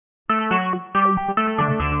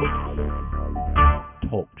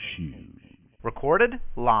Shoes. Recorded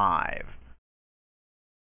live.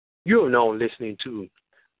 You're now listening to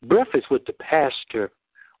Breakfast with the Pastor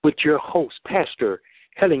with your host, Pastor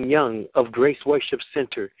Helen Young of Grace Worship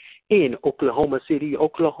Center in Oklahoma City,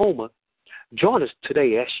 Oklahoma. Join us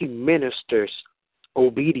today as she ministers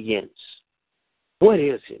obedience. What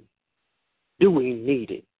is it? Do we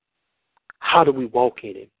need it? How do we walk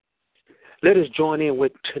in it? Let us join in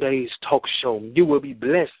with today's talk show. You will be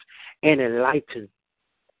blessed and enlightened.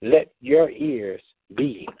 Let your ears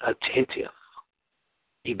be attentive.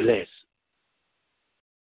 Be blessed.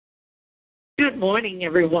 Good morning,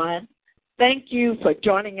 everyone. Thank you for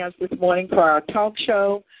joining us this morning for our talk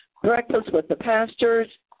show, Breakfast with the Pastors.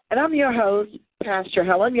 And I'm your host, Pastor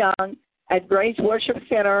Helen Young at Grace Worship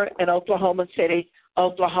Center in Oklahoma City,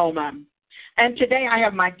 Oklahoma. And today I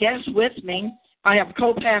have my guest with me. I have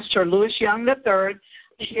co-pastor Louis Young III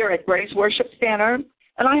here at Grace Worship Center.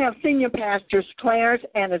 And I have senior pastors Clarence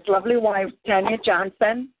and his lovely wife, Tanya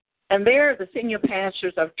Johnson. And they're the senior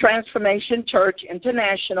pastors of Transformation Church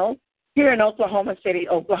International here in Oklahoma City,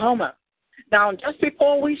 Oklahoma. Now, just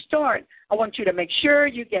before we start, I want you to make sure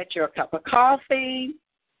you get your cup of coffee,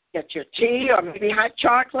 get your tea or maybe hot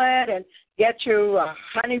chocolate, and get you a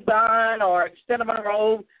honey bun or cinnamon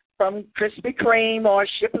roll from Krispy Kreme or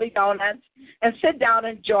Shipley Donuts, and sit down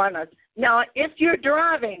and join us. Now, if you're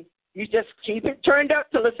driving, you just keep it turned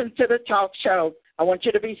up to listen to the talk show. I want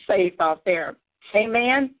you to be safe out there.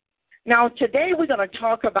 Amen? Now, today we're going to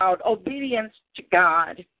talk about obedience to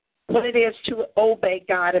God, what it is to obey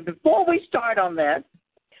God. And before we start on this,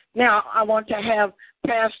 now I want to have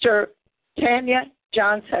Pastor Tanya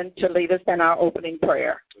Johnson to lead us in our opening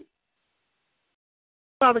prayer.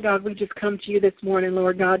 Father God, we just come to you this morning,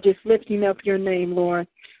 Lord God, just lifting up your name, Lord.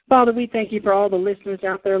 Father, we thank you for all the listeners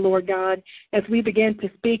out there, Lord God, as we begin to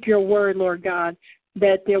speak your word, Lord God,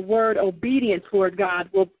 that their word obedience, Lord God,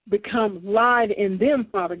 will become live in them,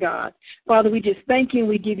 Father God. Father, we just thank you and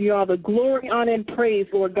we give you all the glory, honor, and praise,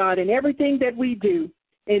 Lord God, in everything that we do.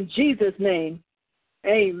 In Jesus' name,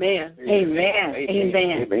 amen. Amen.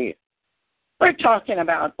 Amen. Amen. We're talking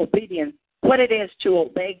about obedience, what it is to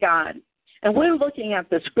obey God. And we're looking at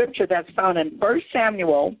the scripture that's found in 1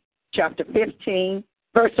 Samuel chapter 15,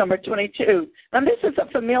 verse number 22. And this is a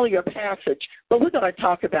familiar passage, but we're going to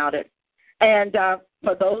talk about it. And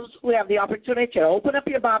for those who have the opportunity to open up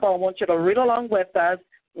your Bible, I want you to read along with us.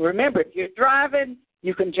 Remember, if you're driving,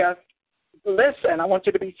 you can just listen. I want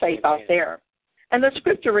you to be safe out there. And the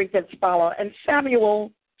scripture reads as follows. And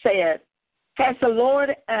Samuel said, has the Lord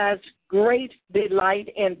as great delight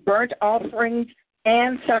in burnt offerings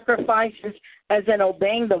and sacrifices as in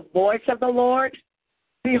obeying the voice of the Lord?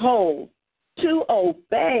 Behold, to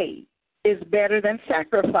obey is better than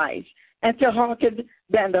sacrifice, and to hearken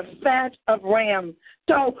than the fat of rams.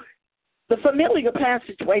 So the familiar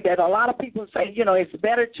passageway that a lot of people say, you know, it's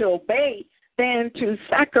better to obey than to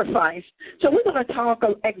sacrifice. So we're going to talk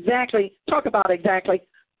about exactly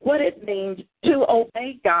what it means to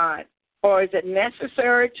obey God. Or is it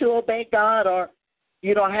necessary to obey God, or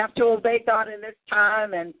you don't have to obey God in this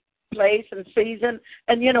time and place and season?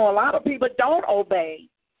 And, you know, a lot of people don't obey.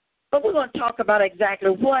 But we're going to talk about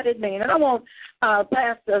exactly what it means. And I want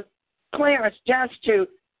Pastor Clarence just to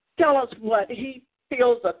tell us what he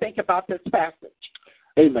feels or think about this passage.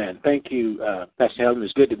 Amen. Thank you, Pastor Helen.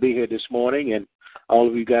 It's good to be here this morning, and all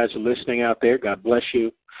of you guys are listening out there. God bless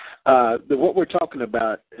you. What we're talking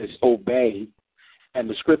about is obey, and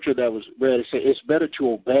the scripture that was read, it said it's better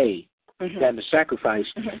to obey than to sacrifice.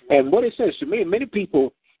 And what it says to me, many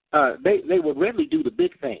people, they would readily do the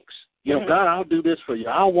big things. You know, God, I'll do this for you.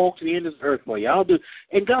 I'll walk to the end of the earth for you. I'll do.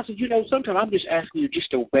 And God said, you know, sometimes I'm just asking you just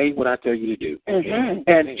to obey what I tell you to do.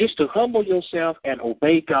 And just to humble yourself and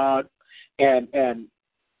obey God. And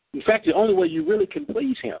in fact, the only way you really can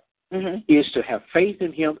please him is to have faith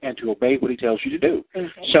in him and to obey what he tells you to do.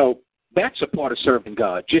 So that's a part of serving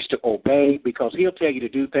God, just to obey, because he'll tell you to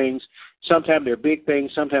do things. Sometimes they're big things.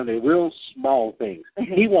 Sometimes they're real small things.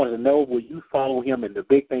 He wants to know, will you follow him in the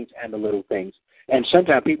big things and the little things? And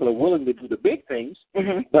sometimes people are willing to do the big things,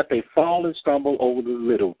 but they fall and stumble over the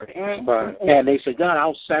little things. And they say, God,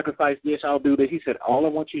 I'll sacrifice this, I'll do this. He said, all I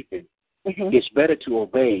want you to do, it's better to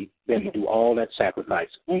obey than to do all that sacrifice.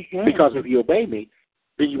 Because if you obey me,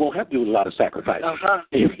 then you won't have to do a lot of sacrifice.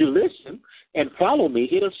 If you listen and follow me,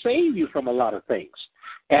 it'll save you from a lot of things.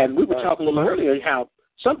 And we were talking a little earlier how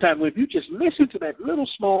sometimes if you just listen to that little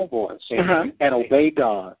small voice and obey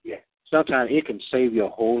God, sometimes it can save you a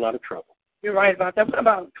whole lot of trouble. You're right about that. What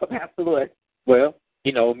about Pastor Louis? Well,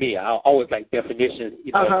 you know me, I always like definitions,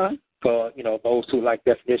 you know, for, you know, those who like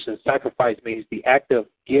definitions. Sacrifice means the act of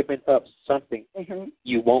giving up something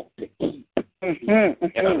you want to keep. Mm-hmm.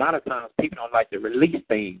 And a lot of times people don't like to release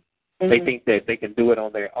things. Mm-hmm. They think that they can do it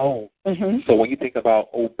on their own. Mm-hmm. So when you think about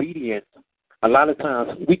obedience, a lot of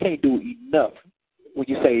times we can't do enough. When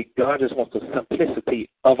you say God just wants the simplicity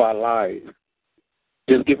of our lives,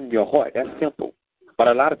 just give him your heart. That's simple. But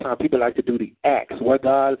a lot of times people like to do the acts. Well,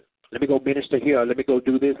 God, let me go minister here. Let me go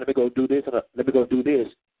do this. Let me go do this. Let me go do this.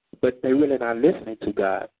 But they're really not listening to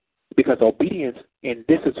God. Because obedience, and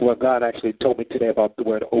this is what God actually told me today about the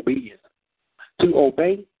word obedience. To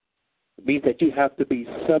obey means that you have to be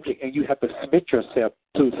subject and you have to submit yourself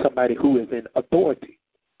to somebody who is in authority.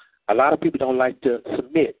 A lot of people don't like to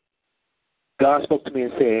submit. God spoke to me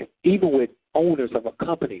and said, even with owners of a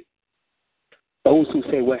company, those who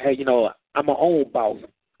say, well, hey, I'm my own boss.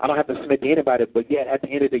 I don't have to submit to anybody, but yet at the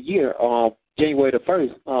end of the year, January the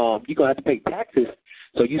 1st, you're going to have to pay taxes,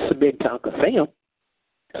 so you submit to Uncle Sam.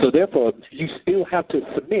 So therefore, you still have to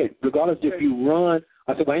submit, regardless if you run.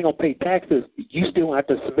 I said, well, I ain't going to pay taxes. You still have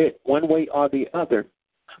to submit one way or the other.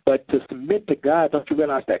 But to submit to God, don't you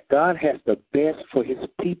realize that God has the best for his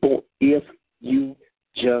people if you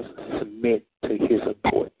just submit to his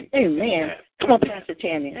authority? Amen. Come on, Pastor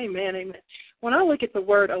Tanya. Amen, amen. When I look at the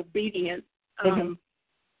word obedience,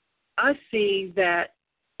 I see that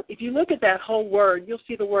if you look at that whole word, you'll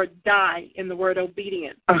see the word die in the word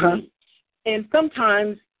obedience. Uh-huh. And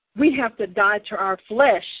sometimes we have to die to our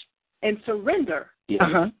flesh and surrender. Yes.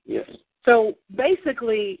 Uh-huh. Yes. So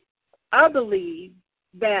basically, I believe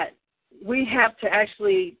that we have to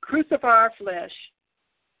actually crucify our flesh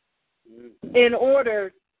in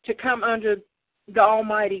order to come under the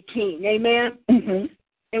Almighty King. Amen? Mm-hmm.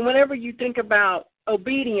 And whenever you think about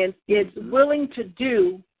obedience, it's willing to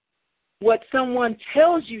do what someone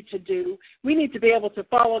tells you to do. We need to be able to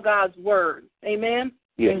follow God's word. Amen?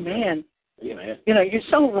 Yes. Amen. Amen. You're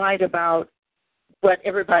so right about what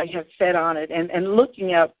everybody has said on it. And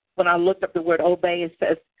looking up, when I looked up the word obey, it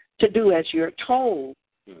says to do as you're told.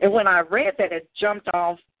 And when I read that, it jumped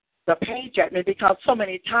off the page at me because so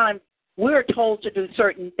many times we're told to do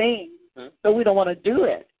certain things, but we don't want to do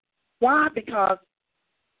it. Why? Because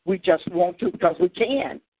we just want to, because we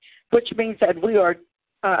can, which means that we are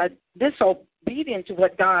disobedient to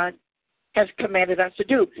what God has commanded us to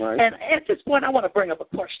do. Right. And at this point, I want to bring up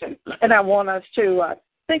a question, and I want us to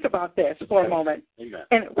think about this for a moment. Amen.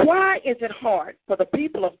 And why is it hard for the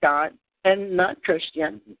people of God and not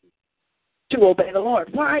Christian to obey the Lord?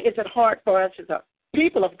 Why is it hard for us as a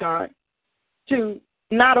people of God to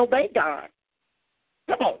not obey God?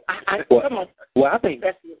 Come on. Come on. Well, I think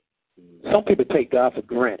some people take God for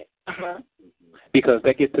granted because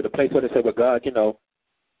they get to the place where they say, well, God,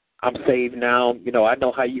 I'm saved now. I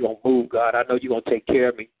know how you're going to move, God. I know you're going to take care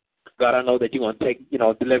of me. God, I know that you're going to take,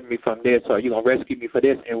 deliver me from this, or you're going to rescue me for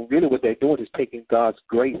this. And really what they're doing is taking God's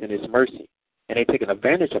grace and his mercy, and they're taking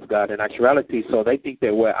advantage of God in actuality. So they think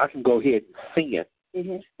that, well, I can go ahead and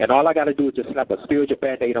sin. And all I got to do is just slap a spiritual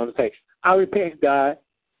Band-Aid on and say, I repent, God.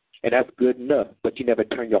 And that's good enough, but you never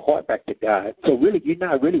turn your heart back to God. So really, you're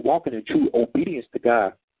not really walking in true obedience to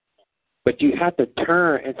God. But you have to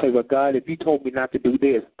turn and say, well, God, if you told me not to do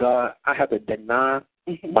this, God, I have to deny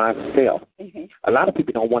myself. A lot of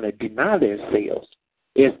people don't want to deny themselves.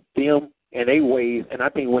 It's them and their ways, and I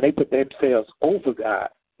think when they put themselves over God,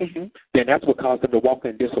 then that's what caused them to walk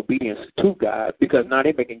in disobedience to God, because now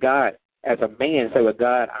they're making God as a man say, well,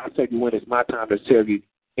 God, I'll serve you when it's my time to serve you.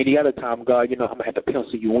 Any other time, God, I'm going to have to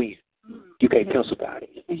pencil you in. You can't pencil God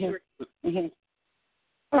in.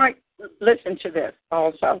 All right, listen to this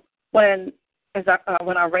also. When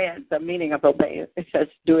I read the meaning of obey, it says,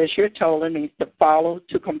 do as you're told. It means to follow,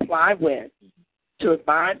 to comply with, to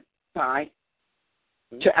abide by,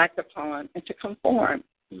 to act upon, and to conform.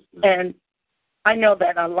 And I know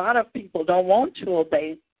that a lot of people don't want to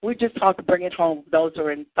obey. We just have to bring it home, those who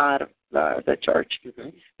are inside of the church,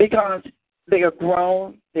 because they are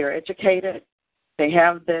grown, they're educated, they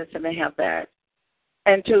have this and they have that.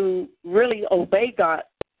 And to really obey God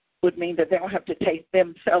would mean that they don't have to take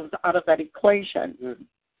themselves out of that equation.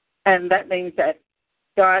 And that means that,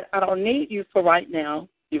 God, I don't need you for right now.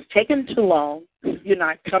 You've taken too long. You're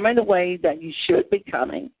not coming the way that you should be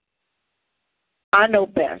coming. I know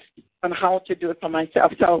best on how to do it for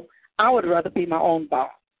myself. So I would rather be my own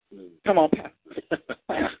boss. Come on,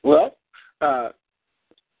 Pastor. Well,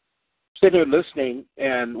 sitting here listening,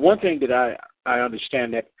 and one thing that I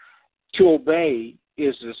understand that to obey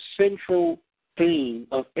is the central theme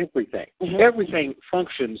of everything. Everything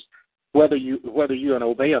functions whether you're an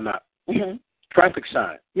obey or not. Traffic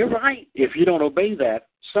sign. You're right. If you don't obey that,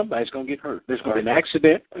 somebody's going to get hurt. There's going to be an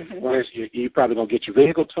accident. You're probably going to get your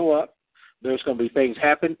vehicle towed up. There's going to be things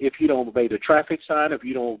happen if you don't obey the traffic sign, if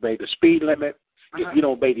you don't obey the speed limit, if you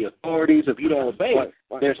don't obey the authorities, if you don't obey,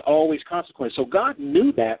 there's always consequence. So God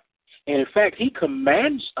knew that, and in fact, He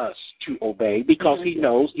commands us to obey because He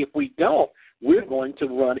knows if we don't, we're going to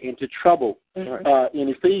run into trouble. In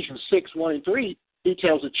Ephesians 6:1-3, He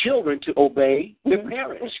tells the children to obey their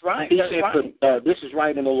parents. That's right. He said, this is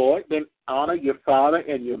right in the Lord, then honor your father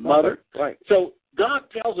and your mother. Right. So God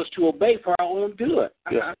tells us to obey for our own good.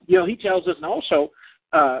 He tells us, and also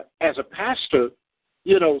as a pastor,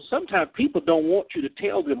 sometimes people don't want you to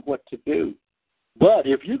tell them what to do. But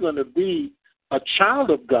if you're going to be a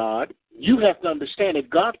child of God, you have to understand that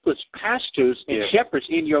God puts pastors and shepherds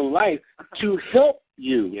in your life to help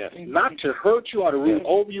you, not to hurt you or to rule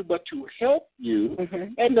over you, but to help you.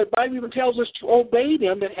 And the Bible even tells us to obey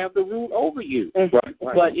them that have the rule over you.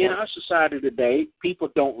 But in our society today, people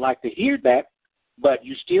don't like to hear that, but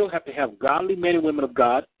you still have to have godly men and women of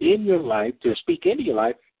God in your life to speak into your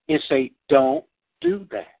life and say, don't do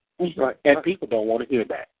that. And people don't want to hear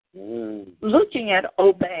that. Looking at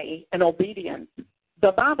obey and obedience,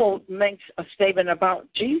 the Bible makes a statement about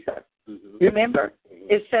Jesus. Remember,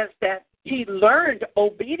 it says that He learned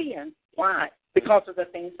obedience. Why? Because of the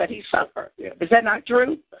things that He suffered. Is that not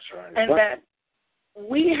true? That's right. And that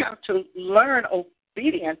we have to learn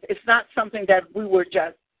obedience. It's not something that we were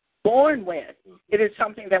just born with. It is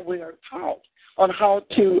something that we are taught on how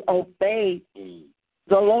to obey the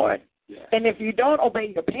Lord. And if you don't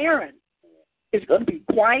obey your parents, it's going to be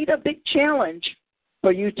quite a big challenge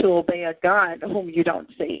for you to obey a God whom you don't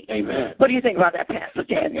see. Amen. What do you think about that, Pastor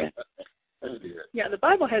Tanya? Yeah, the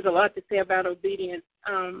Bible has a lot to say about obedience.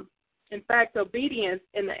 In fact, obedience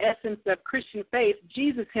in the essence of Christian faith,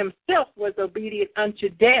 Jesus Himself was obedient unto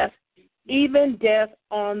death, even death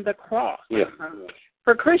on the cross.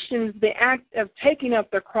 For Christians, the act of taking up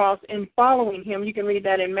the cross and following Him, you can read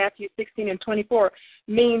that in Matthew 16:24,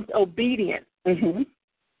 means obedience.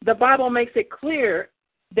 The Bible makes it clear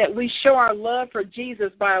that we show our love for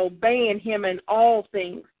Jesus by obeying Him in all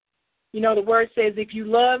things. The Word says, if you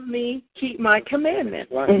love me, keep my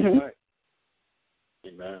commandments. Amen.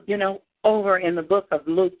 Over in the book of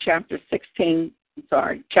Luke, chapter 17,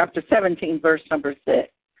 verse number 6.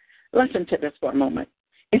 Listen to this for a moment.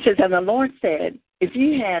 It says, and the Lord said, if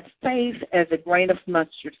you had faith as a grain of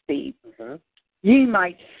mustard seed, ye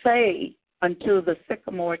might say unto the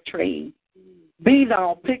sycamore tree, be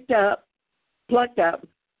thou plucked up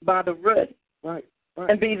by the root,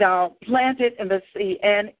 and be thou planted in the sea,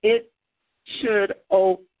 and it should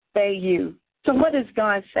obey you. So what is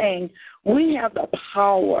God saying? We have the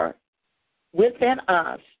power within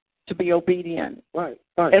us to be obedient.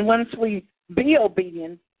 And once we be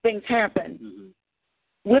obedient, things happen.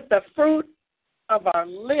 With the fruit of our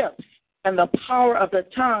lips and the power of the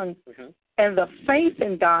tongue and the faith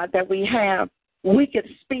in God that we have, we could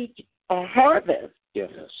speak a harvest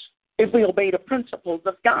if we obey the principles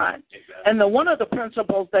of God. And one of the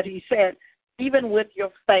principles that He said, even with your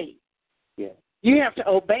faith, you have to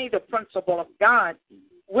obey the principle of God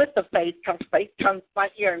with the faith, because faith comes by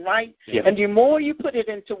hearing, right? And the more you put it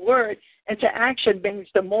into word, into action, means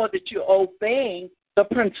the more that you're obeying the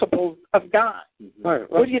principles of God.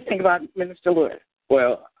 What do you think about Minister Lewis?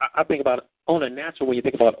 Well, I think about on a natural, when you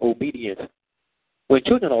think about obedience, when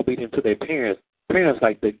children are obedient to their parents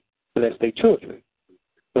like to bless their children.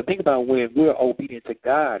 But think about when we're obedient to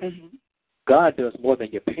God, God does more than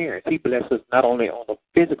your parents. He blesses not only on the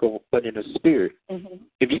physical, but in the spirit.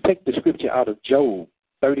 If you take the scripture out of Job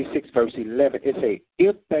 36, verse 11, it says,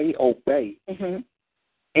 if they obey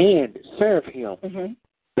and serve Him,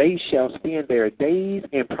 they shall spend their days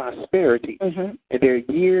in prosperity and their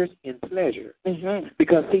years in pleasure.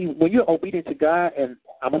 Because, see, when you're obedient to God, and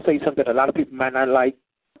I'm going to say something that a lot of people might not like,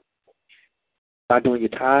 by doing your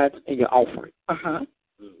tithes and your offering.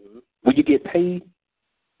 When you get paid,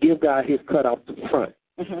 give God His cut off the front,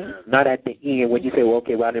 not at the end when you say, well,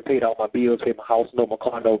 okay, I didn't pay all my bills, pay my house, no, my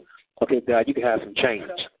condo. Okay, God, you can have some change.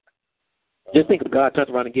 Just think if God turns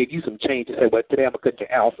around and gave you some change and say, well, today I'm going to cut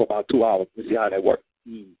your hour for about 2 hours and see how that works.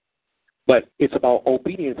 But it's about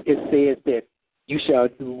obedience. It says that you shall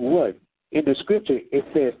do what? In the scripture, it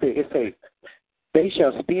says, they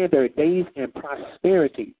shall spend their days in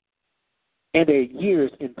prosperity and their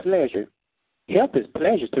years in pleasure. Health is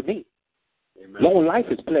pleasure to me. Long life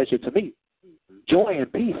is pleasure to me. Joy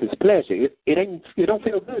and peace is pleasure. It don't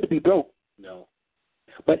feel good to be broke. No.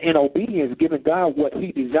 But in obedience, giving God what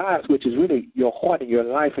He desires, which is really your heart and your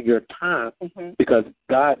life and your time, because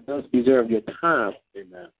God does deserve your time.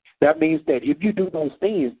 That means that if you do those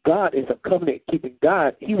things, God is a covenant-keeping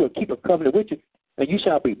God. He will keep a covenant with you, and you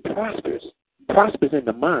shall be prosperous. Prosperous in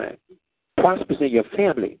the mind, prosperous in your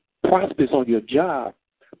family, prosperous on your job,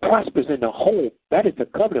 prospers in the home. That is the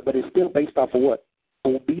covenant, but it's still based off of what?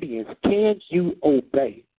 Obedience. Can you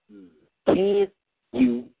obey? Can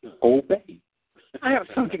you obey? I have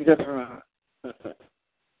something to throw out.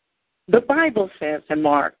 The Bible says in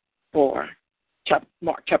Mark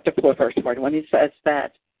chapter 4, verse 41, it says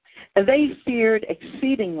that, and they feared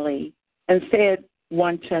exceedingly and said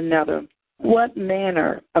one to another, what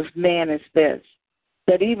manner of man is this,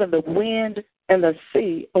 that even the wind and the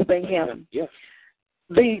sea obey him? Yes.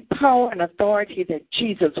 The power and authority that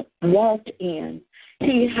Jesus walked in,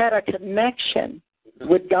 he had a connection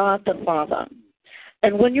with God the Father.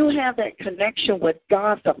 And when you have that connection with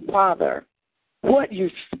God the Father, what you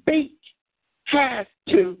speak has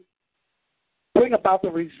to bring about the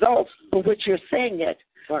results for which you're saying it.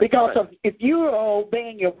 Right, because right. if you are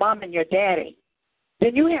obeying your mom and your daddy,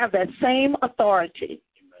 then you have that same authority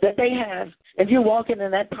that they have, and you're walking in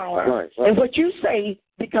that power. Right, right. And what you say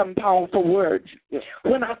become powerful words. Yes.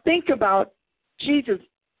 When I think about Jesus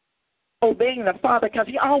obeying the Father, because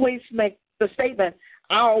he always makes the statement,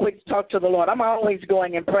 I always talk to the Lord. I'm always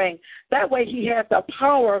going and praying. That way he has the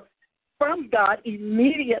power from God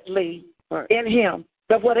immediately in him.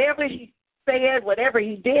 That whatever he said, whatever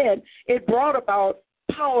he did, it brought about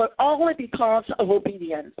power only because of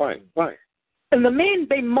obedience. Right, right. And the men,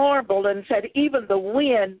 they marveled and said, even the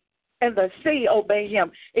wind and the sea obey him.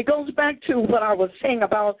 It goes back to what I was saying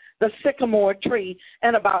about the sycamore tree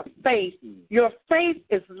and about faith. Your faith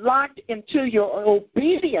is locked into your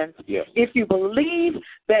obedience. Yes. If you believe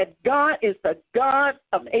that God is the God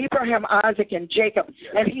of Abraham, Isaac, and Jacob,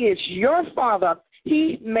 and he is your Father,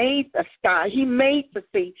 he made the sky, he made the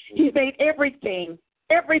sea, he made everything.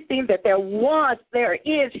 Everything that there was, there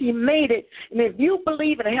is, he made it. And if you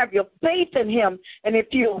believe and have your faith in him, and if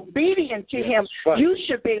you're obedient to him, right. you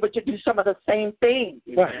should be able to do some of the same things.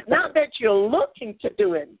 Right. Not that you're looking to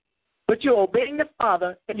do it, but you're obeying the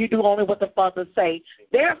Father, and you do only what the Father says.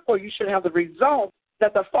 Therefore, you should have the results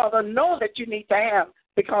that the Father knows that you need to have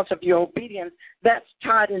because of your obedience. That's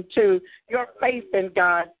tied into your faith in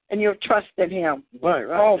God and your trust in him. Right,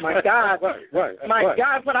 right. Oh, my God. Right. My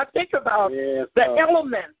God, when I think about the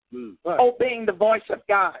elements obeying the voice of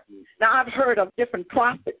God. Now, I've heard of different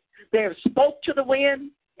prophets. They have spoke to the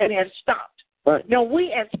wind and have stopped. Right. Now,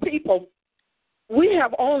 we as people, we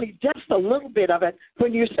have only just a little bit of it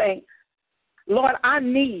when you're saying, Lord, I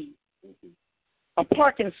need a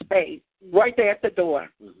parking space right there at the door.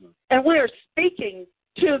 And we're speaking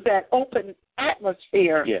to that open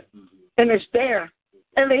atmosphere, and it's there.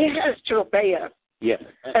 And it has to obey us. Yes.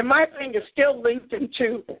 And my thing is still linked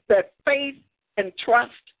into that faith and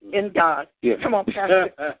trust in God. Yes. Come on, Pastor.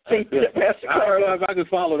 Pastor I don't know if I can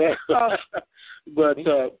follow that. But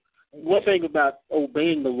one thing about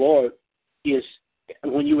obeying the Lord is,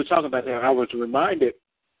 when you were talking about that, I was reminded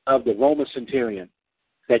of the Roman centurion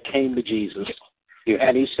that came to Jesus.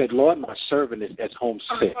 And he said, Lord, my servant is at home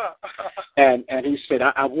sick. And he said,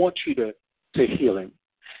 I want you to heal him.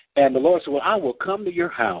 And the Lord said, well, I will come to your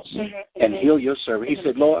house and heal your servant. He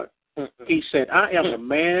said, Lord, he said, I am a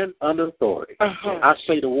man under authority. I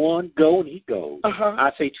say to one, go, and he goes.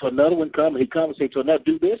 I say to another one, come, and he comes. I say to another,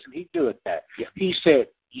 do this, and he doeth that. He said,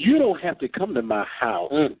 you don't have to come to my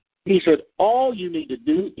house. He said, all you need to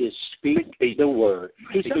do is speak the word.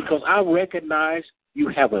 He said, because I recognize you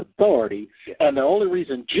have authority, and the only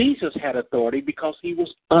reason Jesus had authority because he was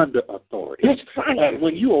under authority. And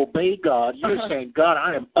when you obey God, you're saying, God,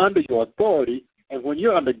 I am under your authority, and when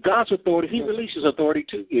you're under God's authority, he releases authority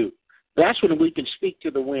to you. That's when we can speak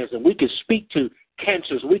to the winds, and we can speak to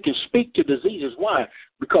cancers, we can speak to diseases. Why?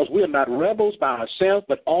 Because we are not rebels by ourselves,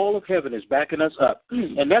 but all of heaven is backing us up.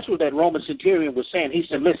 And that's what that Roman centurion was saying. He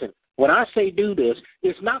said, listen, when I say do this,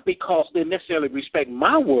 it's not because they necessarily respect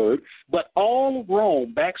my word, but all of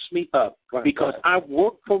Rome backs me up because I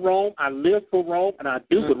work for Rome, I live for Rome, and I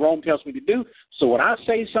do what Rome tells me to do. So when I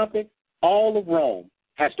say something, all of Rome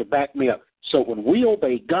has to back me up. So when we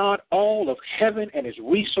obey God, all of heaven and his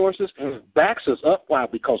resources backs us up. Why?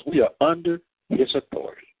 Because we are under his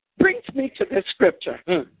authority. Brings me to this scripture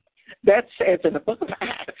that says in the book of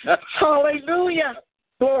Acts, hallelujah,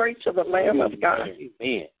 glory to the Lamb of God.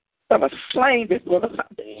 Amen. That was slain before the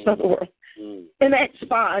foundation of the world. In Acts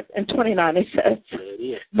 5:29, it says,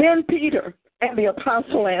 then Peter and the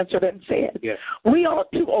apostle answered and said, we ought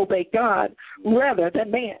to obey God rather than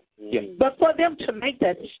man. But for them to make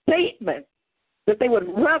that statement that they would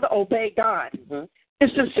rather obey God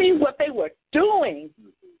is to see what they were doing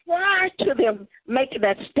prior to them making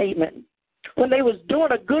that statement. When they was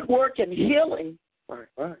doing a good work in healing,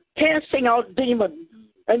 casting out demons,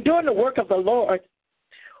 and doing the work of the Lord,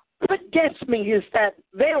 what gets me is that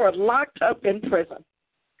they were locked up in prison.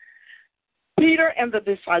 Peter and the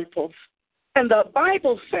disciples. And the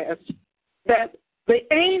Bible says that the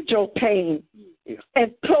angel came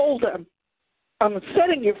and told them, I'm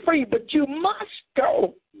setting you free, but you must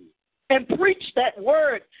go and preach that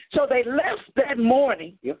word. So they left that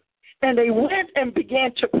morning, and they went and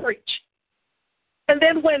began to preach. And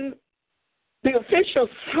then when the officials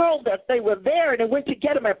saw that they were there and they went to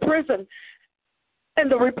get them at prison,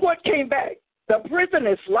 and the report came back, the prison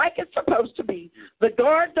is like it's supposed to be. The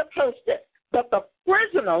guards are posted, but the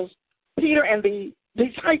prisoners, Peter and the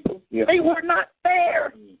disciples, they were not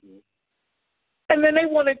there. And then they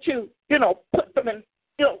wanted to, put them in,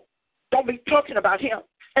 don't be talking about him.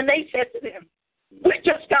 And they said to them, we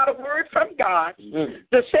just got a word from God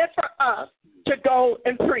that said for us to go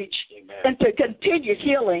and preach and to continue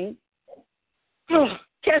healing,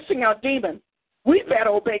 casting out demons. We better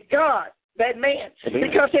obey God, that man,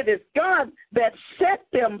 because it is God that set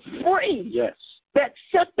them free, that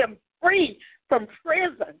set them free from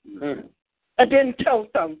prison, and then told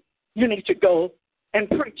them, you need to go and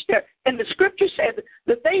preach there. And the scripture said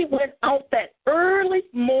that they went out that early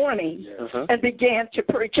morning and began to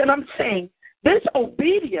preach. And I'm saying this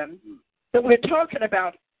obedience that we're talking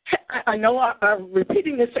about, I know I'm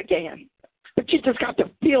repeating this again, but you just got to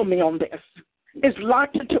feel me on this. It's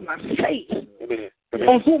locked into my faith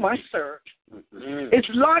on whom I serve. It's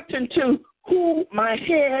locked into who my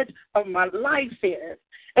head of my life is.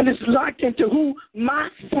 And it's locked into who my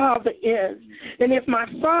Father is. And if my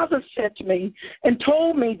Father said to me and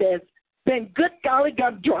told me this, then good golly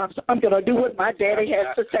gumdrops, I'm going to do what my daddy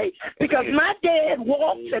has to say. Because my dad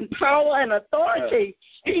walks in power and authority.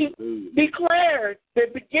 He declared the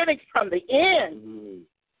beginning from the end.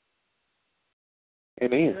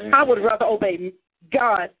 Amen. I would rather obey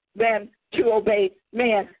God than to obey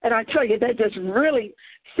man. And I tell you, that just really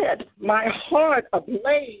set my heart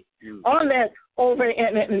ablaze on that over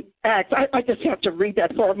in Acts. I just have to read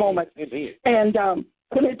that for a moment. And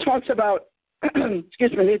when it talks about,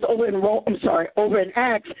 excuse me, it's over in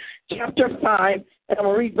Acts chapter 5, and I'm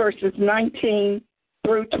going to read verses 19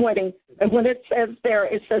 through 20. And when it says there,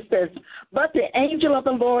 it says this, but the angel of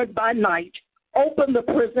the Lord by night opened the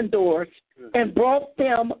prison doors and brought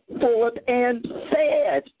them forth and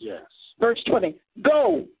said, verse 20,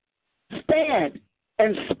 go, stand,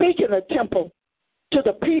 and speak in the temple to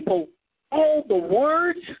the people all the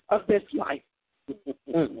words of this life.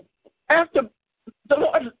 After the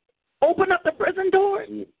Lord opened up the prison doors,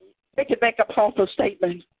 they could make a powerful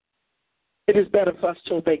statement. It is better for us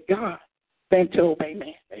to obey God than to obey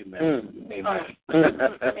man. Amen.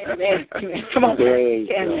 Amen. Come on,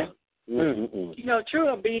 Kenya. True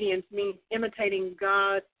obedience means imitating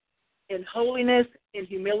God in holiness, in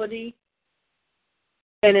humility,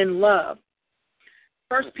 and in love.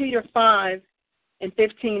 1 Peter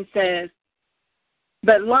 5:15 says,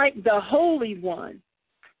 but like the Holy One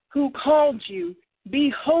who called you, be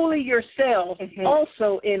holy yourselves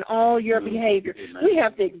also in all your behavior. We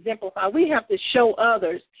have to exemplify. We have to show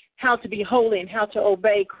others how to be holy and how to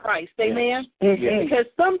obey Christ. Amen? Because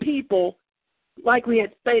some people, like we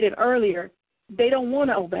had stated earlier, they don't want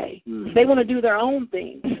to obey. They want to do their own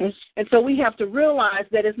thing. And so we have to realize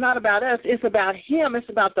that it's not about us. It's about Him. It's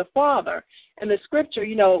about the Father. And the scripture,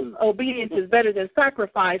 obedience is better than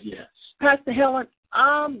sacrifice. Pastor Helen,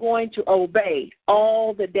 I'm going to obey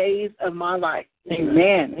all the days of my life.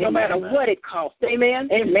 Amen. No matter what it costs. Amen?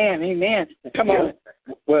 Amen. Amen. Come on.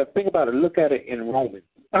 Well, think about it. Look at it in Romans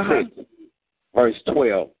 6, verse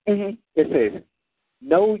 12. It says,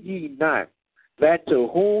 know ye not that to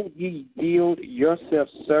whom ye yield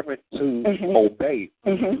yourselves servant to obey,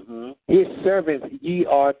 his servants ye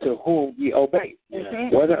are to whom ye obey,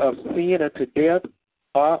 whether of sin unto death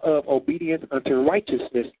or of obedience unto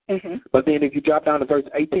righteousness. But then if you drop down to verse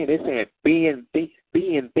 18, it's saying,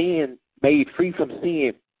 being then made free from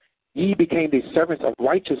sin, ye became the servants of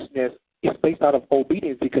righteousness. It's based out of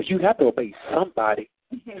obedience because you have to obey somebody.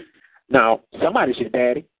 Now, somebody's your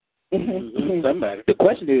daddy. Somebody. The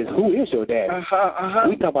question is, who is your daddy?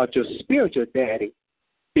 We talk about your spiritual daddy,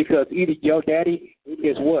 because either your daddy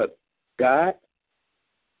is what? God,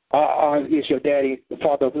 or is your daddy the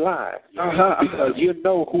father of lies? Because you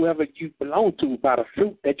know whoever you belong to by the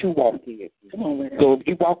fruit that you walk in. So if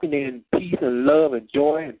you're walking in peace and love and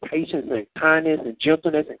joy and patience and kindness and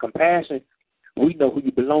gentleness and compassion, we know who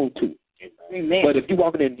you belong to. Amen. But if you're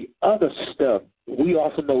walking in the other stuff, we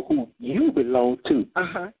also know who you belong to.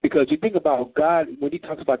 Because you think about God, when He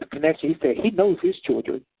talks about the connection, He said He knows His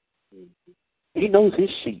children. He knows His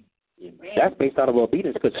sheep. Amen. That's based out of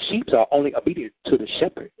obedience, because sheep are only obedient to the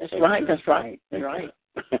shepherd. That's right. That's right. That's right.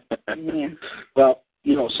 Amen. Well,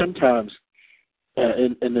 sometimes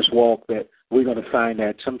in this walk that we're going to find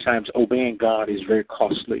that sometimes obeying God is very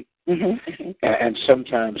costly. And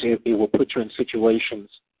sometimes it will put you in situations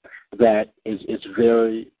that is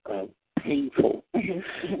very painful.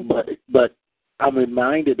 But I'm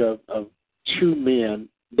reminded of two men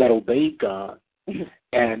that obeyed God,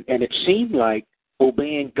 and it seemed like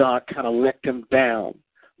obeying God kind of let them down.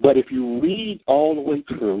 But if you read all the way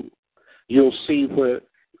through, you'll see where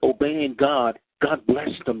obeying God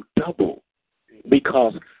blessed them double.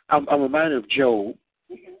 Because I'm reminded of Job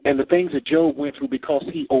and the things that Job went through because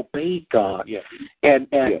he obeyed God. And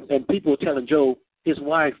people were telling Job, his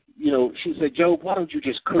wife, she said, Job, why don't you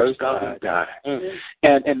just curse God and die?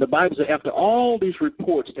 And the Bible says after all these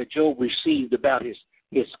reports that Job received about his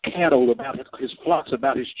cattle, about his flocks,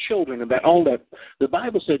 about his children, about all that, the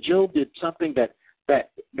Bible said Job did something that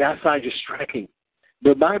I find just striking.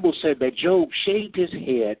 The Bible said that Job shaved his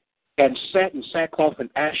head and sat in sackcloth and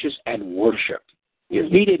ashes and worshiped.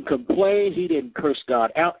 He didn't complain. He didn't curse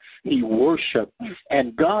God out. He worshiped.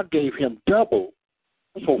 And God gave him double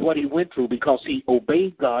for what he went through because he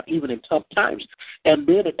obeyed God even in tough times. And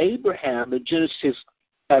then at Abraham in Genesis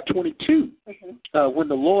 22, when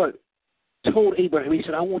the Lord told Abraham, he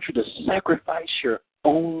said, I want you to sacrifice your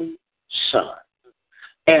only son.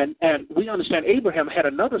 And we understand Abraham had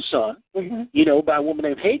another son, by a woman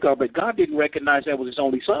named Hagar, but God didn't recognize that was his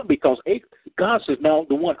only son because God said, no,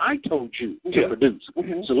 the one I told you to produce.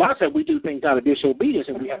 So a lot of times we do things out of disobedience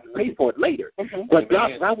and we have to pay for it later. But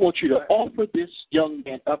God said, I want you to offer this young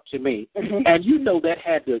man up to me. And that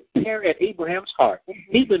had to tear at Abraham's heart.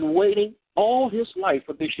 He'd been waiting all his life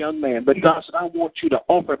for this young man, but God said, I want you to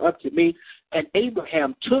offer it up to me. And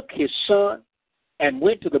Abraham took his son and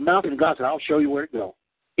went to the mountain, and God said, I'll show you where to go.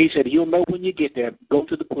 He said, you'll know when you get there. Go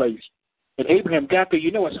to the place. And Abraham got there.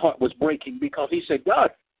 His heart was breaking because he said, God,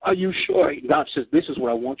 are you sure? And God says, this is what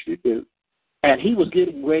I want you to do. And he was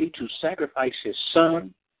getting ready to sacrifice his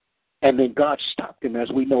son. And then God stopped him, as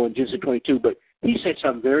we know in Genesis 22. But he said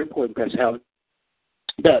something very important, Pastor Helen,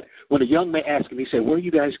 that when a young man asked him, he said, where are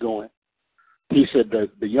you guys going? He said,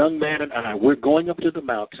 the young man and I, we're going up to the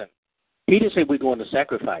mountain. He didn't say we're going to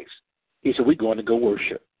sacrifice. He said, we're going to go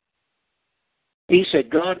worship. He said,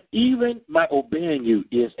 God, even my obeying you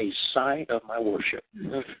is a sign of my worship.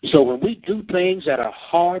 So when we do things that are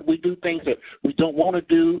hard, we do things that we don't want to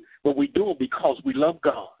do, but we do it because we love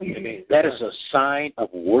God. That is a sign of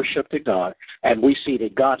worship to God. And we see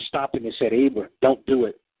that God stopped him and said, Abraham, don't do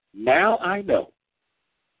it. Now I know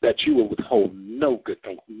that you will withhold no good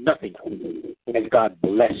thing, nothing. And God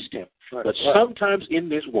blessed him. But sometimes in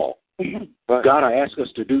this walk, God will ask us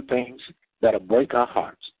to do things that will break our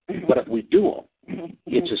hearts. But if we do them,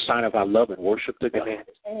 it's a sign of our love and worship to God.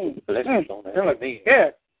 Blessings on that.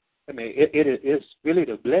 It's really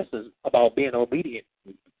the blessings about being obedient.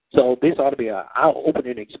 So this ought to be an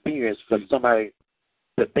eye-opening experience for somebody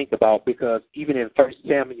to think about, because even in 1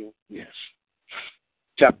 Samuel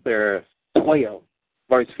chapter 12,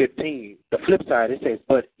 verse 15, the flip side, it says,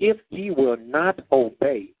 but if ye will not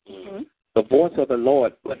obey the voice of the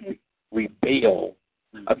Lord, but rebel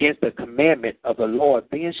against the commandment of the Lord,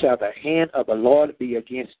 then shall the hand of the Lord be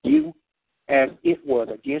against you as it was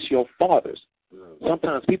against your fathers.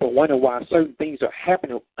 Sometimes people wonder why certain things are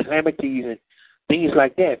happening, calamities and things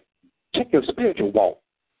like that. Check your spiritual walk.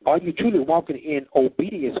 Are you truly walking in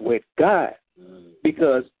obedience with God?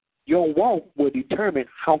 Because your walk will determine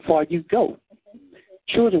how far you go.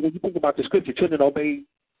 Children, when you think about the scripture, children obey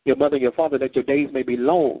your mother and your father that your days may be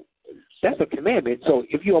long. That's a commandment. So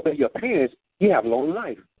if you obey your parents, you have long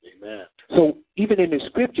life. Amen. So even in the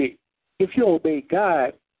scripture, if you obey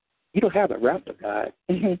God, you don't have the wrath of God.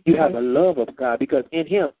 You have the love of God, because in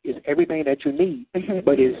him is everything that you need.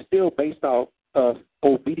 But it's still based off of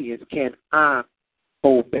obedience. Can I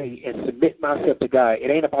obey and submit myself to God?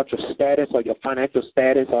 It ain't about your status or your financial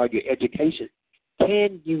status or your education.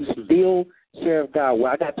 Can you still serve God?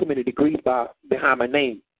 Well, I got too many degrees behind my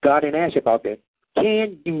name. God didn't ask you about that.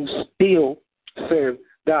 Can you still serve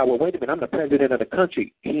God? Well, wait a minute, I'm the president of the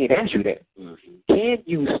country. He didn't ask you that. Can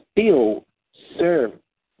you still serve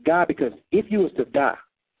God? Because if you was to die,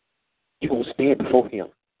 you will stand before him.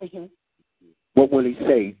 What will he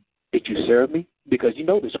say? Did you serve me? Because you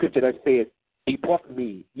know the scripture that says, depart from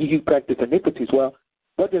me, you practice iniquities. Well,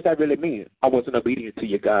 what does that really mean? I wasn't obedient to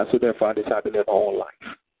you, God, so therefore I decided to live my own life.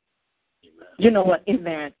 You know what, in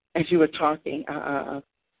that, as you were talking,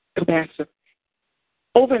 Pastor,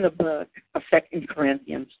 over in the book of 2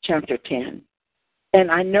 Corinthians chapter 10,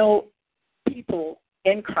 and I know people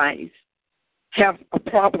in Christ have a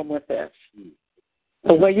problem with this.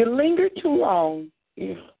 But when you linger too long,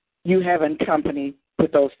 you have in company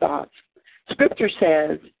with those thoughts. Scripture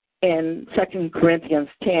says, in 2 Corinthians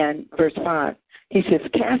 10, verse 5. He says,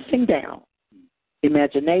 casting down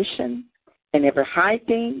imagination and every high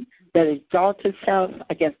thing that exalts itself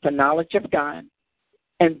against the knowledge of God,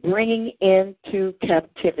 and bringing into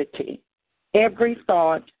captivity every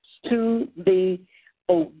thought to the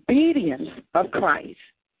obedience of Christ.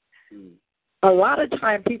 A lot of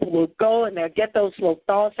time people will go and they'll get those little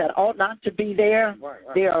thoughts that ought not to be there.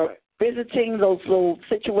 They are visiting those little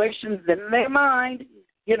situations in their mind,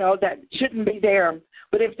 that shouldn't be there.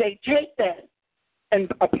 But if they take that and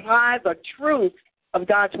apply the truth of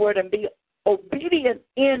God's word and be obedient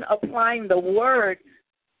in applying the word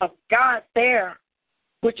of God there,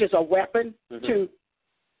 which is a weapon to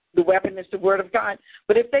the weapon is the word of God.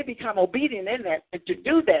 But if they become obedient in that and to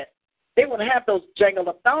do that, they won't have those jangle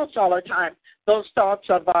of thoughts all the time. Those thoughts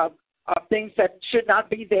of things that should not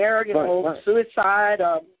be there, suicide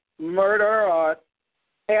or murder or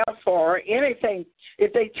theft or anything.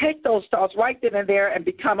 If they take those thoughts right then and there and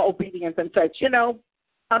become obedient and say,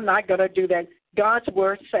 I'm not going to do that. God's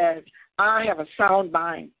word says, I have a sound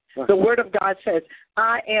mind. The word of God says,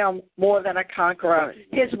 I am more than a conqueror.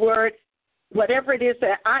 His word, whatever it is,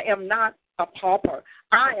 that I am not a pauper.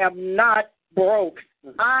 I am not broke.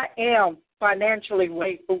 I am financially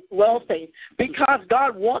wealthy because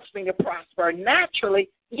God wants me to prosper naturally,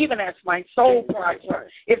 even as my soul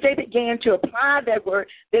prospers. If they begin to apply that word,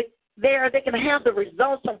 they can have the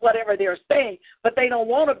results of whatever they're saying, but they don't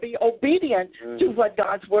want to be obedient to what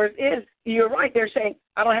God's word is. You're right. They're saying,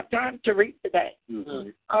 I don't have time to read today.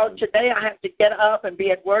 Today I have to get up and be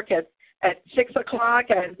at work at 6 o'clock,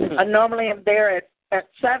 and I normally am there at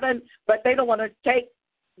 7, but they don't want to take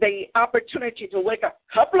the opportunity to wake up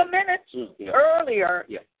a couple of minutes earlier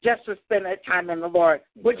just to spend that time in the Lord.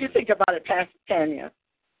 What do you think about it, Pastor Tanya?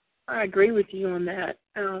 I agree with you on that.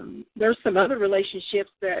 There's some other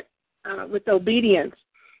relationships that with obedience.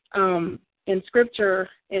 In Scripture,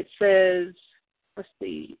 it says,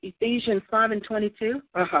 Ephesians 5:22.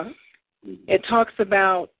 It talks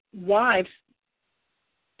about wives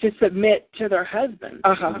to submit to their husbands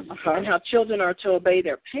and how children are to obey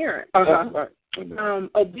their parents.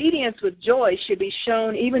 Obedience with joy should be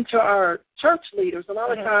shown even to our church leaders. A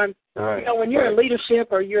lot of times, when you're in leadership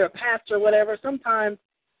or you're a pastor or whatever, sometimes,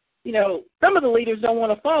 some of the leaders don't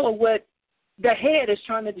want to follow what the head is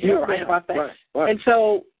trying to do. And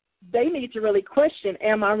so they need to really question,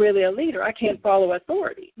 am I really a leader? I can't follow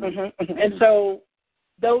authority. And so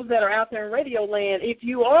those that are out there in radio land, if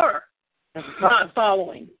you are not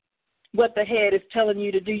following what the head is telling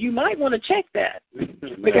you to do, you might want to check that,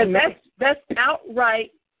 because that's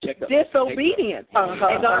outright disobedience. And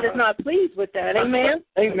God is not pleased with that. Amen?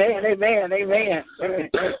 Amen.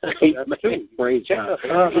 Praise God.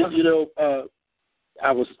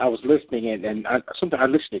 I was listening, and sometimes I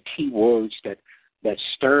listen to key words that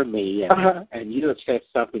stir me, and you have said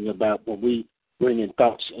something about when we bring in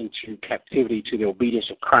thoughts into captivity to the obedience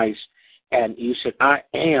of Christ, and you said, I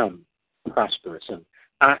am prosperous, and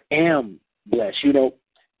I am blessed.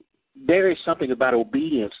 There is something about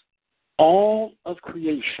obedience. All of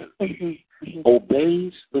creation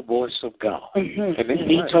obeys the voice of God. And then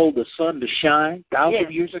he told the sun to shine thousands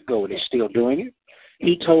of years ago, and it's still doing it.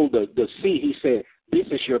 He told the sea, he said, this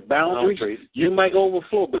is your boundaries. You might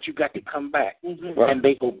overflow, but you got to come back. And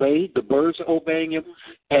they obeyed. The birds are obeying him.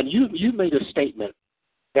 And you made a statement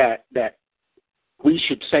that we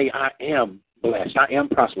should say, I am blessed. I am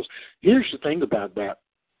prosperous. Here's the thing about that.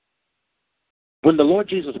 When the Lord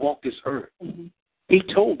Jesus walked this earth, he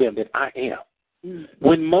told them that I am.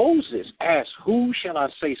 When Moses asked, who shall I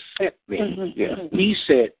say sent me? He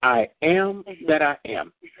said, I am that I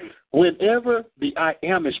am. Whenever the I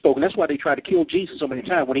am is spoken, that's why they tried to kill Jesus so many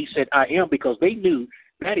times when he said I am, because they knew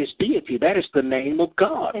that is deity. That is the name of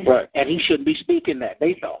God. And he shouldn't be speaking that,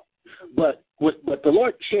 they thought. But the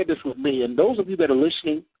Lord shared this with me, and those of you that are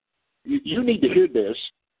listening, you need to hear this,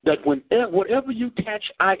 that whatever you attach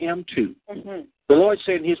I am to, the Lord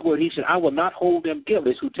said in his word, he said, I will not hold them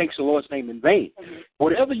guiltless who takes the Lord's name in vain.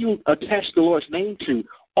 Whatever you attach the Lord's name to,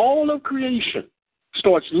 all of creation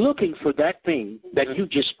starts looking for that thing that you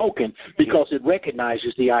just spoken, because it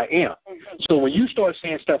recognizes the I am. So when you start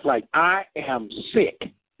saying stuff like, I am sick,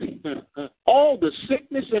 all the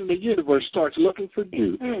sickness in the universe starts looking for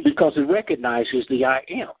you, because it recognizes the I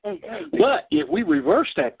am. But if we reverse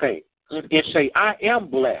that thing and say, I am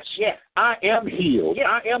blessed, I am healed,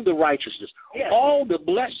 I am the righteousness, all the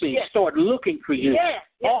blessings start looking for you.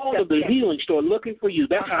 All of the healing start looking for you.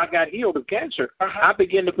 That's how I got healed of cancer. I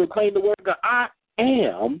began to proclaim the word of God. I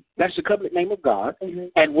am, that's the covenant name of God,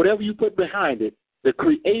 and whatever you put behind it, The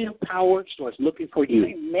creative power starts looking for you.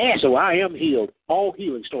 Amen. So I am healed. All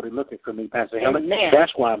healing started looking for me, Pastor Helen. Amen.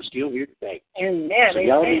 That's why I'm still here today. Amen. So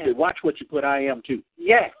y'all need to watch what you put I am to.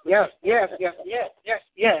 Yes. Amen.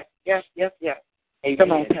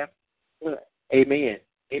 Come on, Pastor. Amen.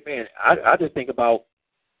 Amen. I just think about,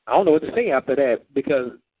 I don't know what to say after that,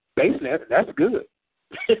 because basically that's good.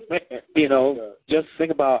 Just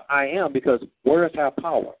think about I am, because words have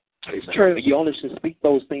power. It's true. You only should speak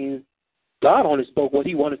those things. God only spoke what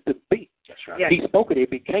he wanted to be. That's right. Yes. He spoke it, it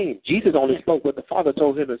became. Jesus only spoke what the Father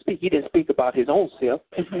told him to speak. He didn't speak about his own self.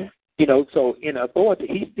 Mm-hmm. So in authority,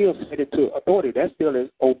 he still said it to authority. That still is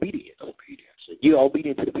obedience. You're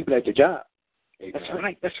obedient to the people at your job. That's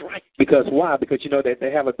right. That's right. Because why? Because you know that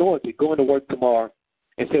they have authority. Going to work tomorrow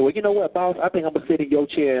and say, well, you know what, boss, I think I'm going to sit in your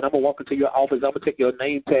chair and I'm going to walk into your office. I'm going to take your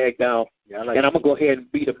name tag down and I'm going to go ahead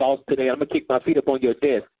and be the boss today. I'm going to kick my feet up on your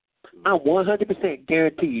desk. I'm 100%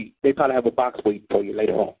 guaranteed they probably have a box waiting for you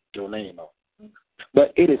later on. Your name on.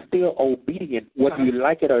 But it is still obedient, whether you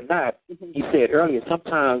like it or not. Mm-hmm. He said earlier,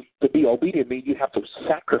 sometimes to be obedient means you have to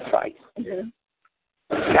sacrifice.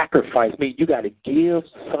 Mm-hmm. Sacrifice means you got to give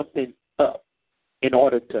something up in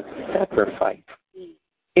order to sacrifice.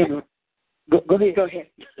 And go ahead. Go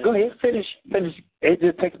ahead. Finish. It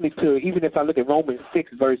just takes me to, even if I look at Romans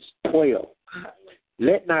 6, verse 12.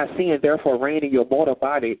 Let not sin therefore reign in your mortal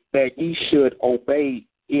body, that ye should obey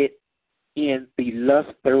it in the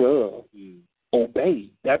lust thereof. Obey.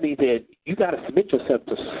 That means that you got to submit yourself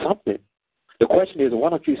to something. The question is, why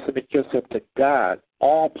don't you submit yourself to God,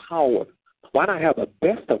 all power? Why not have the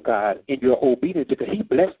best of God in your obedience? Because he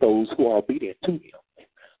blessed those who are obedient to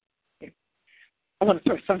him. I want to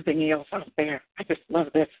throw something else out there. I just love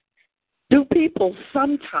this. Do people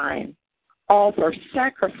sometimes offer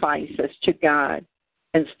sacrifices to God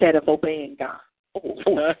instead of obeying God?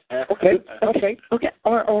 Okay.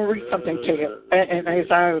 Or read something to you. And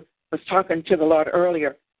as I was talking to the Lord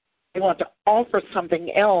earlier, they want to offer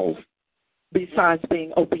something else besides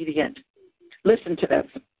being obedient. Listen to this.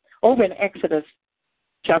 Over in Exodus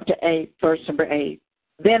chapter 8, verse number 8,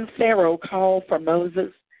 then Pharaoh called for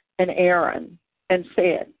Moses and Aaron and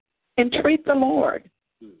said, entreat the Lord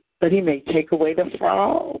that he may take away the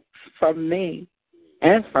frogs from me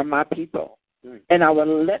and from my people. And I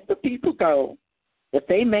will let the people go, that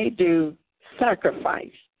they may do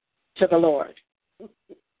sacrifice to the Lord.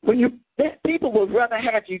 People would rather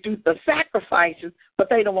have you do the sacrifices, but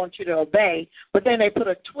they don't want you to obey. But then they put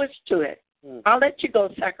a twist to it. I'll let you go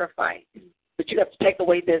sacrifice, but you have to take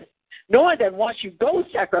away this. Knowing that once you go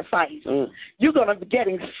sacrifice, you're going to be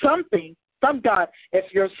getting something from God.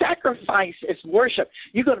 If your sacrifice is worship,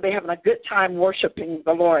 you're going to be having a good time worshiping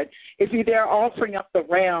the Lord. If you're there offering up the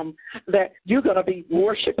ram, that you're going to be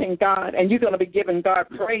worshiping God, and you're going to be giving God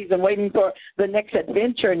praise and waiting for the next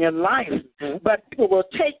adventure in your life. But people will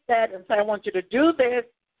take that and say, I want you to do this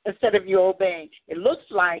instead of you obeying. It looks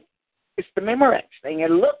like it's the Memorex thing.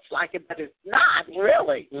 It looks like it, but it's not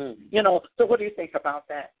really. So what do you think about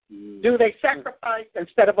that? Do they sacrifice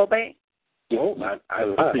instead of obeying? Well, I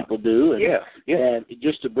know people do. And, and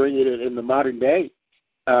just to bring it in the modern day,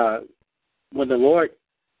 when the Lord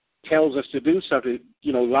tells us to do something,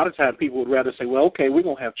 a lot of times people would rather say, well, okay, we're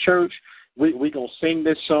going to have church. We're going to sing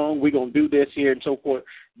this song. We're going to do this here and so forth.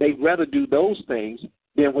 They'd rather do those things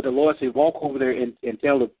than when the Lord says, walk over there and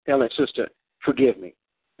tell that sister, forgive me.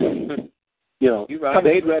 Right.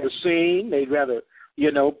 They'd rather sing. They'd rather,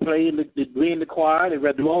 play be in the choir. They'd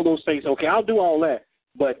rather do all those things. Okay, I'll do all that.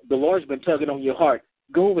 But the Lord's been tugging on your heart.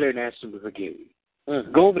 Go over there and ask him to forgive you.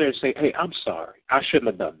 Go over there and say, hey, I'm sorry. I shouldn't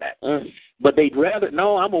have done that. But they'd rather,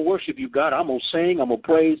 no, I'm going to worship you, God. I'm going to sing. I'm going to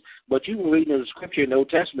praise. But you were reading in the scripture in the Old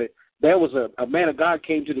Testament, there was a man of God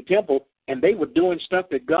came to the temple, and they were doing stuff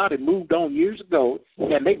that God had moved on years ago,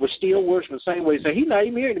 and they were still worshiping the same way. Say, he's not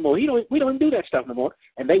even here anymore. We don't even do that stuff no more.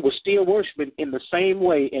 And they were still worshiping in the same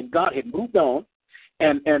way, and God had moved on.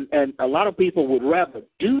 And a lot of people would rather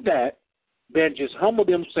do that than just humble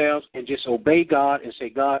themselves and just obey God and say,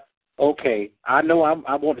 God, okay, I know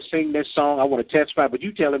I want to sing this song, I want to testify, but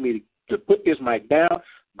you telling me to put this mic down,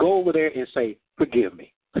 go over there and say, forgive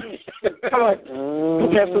me. Come on.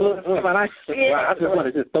 I just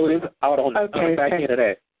want to just throw this out on the back end of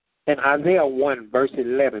that. In Isaiah 1, verse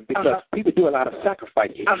 11, because people do a lot of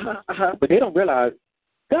sacrifices, but they don't realize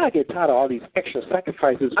God gets tired of all these extra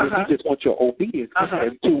sacrifices when He just wants your obedience.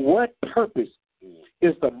 And to what purpose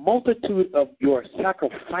is the multitude of your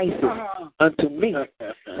sacrifices unto me?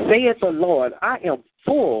 Saith the Lord, I am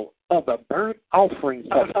full of the burnt offerings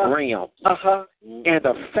of rams and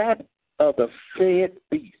the fat of the fed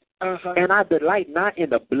beast. And I delight not in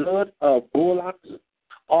the blood of bullocks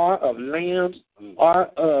or of lambs or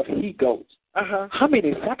of he-goats. How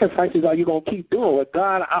many sacrifices are you going to keep doing? Well,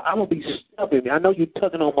 God, I'm going to be stubborn. I know you're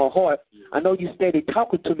tugging on my heart. I know you steady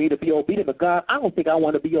talking to me to be obedient, but God, I don't think I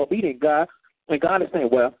want to be obedient, God. And God is saying,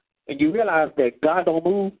 well, and you realize that God don't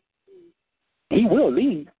move, he will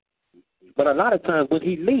leave. But a lot of times when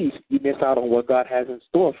he leaves, you miss out on what God has in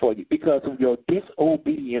store for you because of your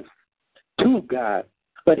disobedience to God.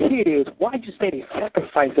 But here it is. Why you steady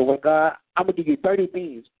sacrificing when God, I'm going to give you 30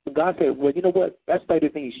 things. And God said, well, you know what? That's 30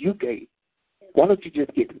 things you gave. Why don't you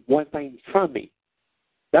just get one thing from me?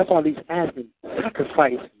 That's all he's asking.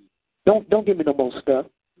 Sacrifice. Don't give me no more stuff.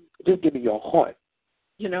 Just give me your heart.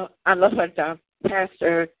 You know, I love what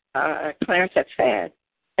Pastor Clarence had said,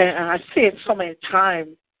 and I see it so many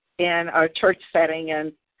times in our church setting,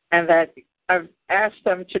 and that I've asked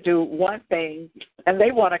them to do one thing, and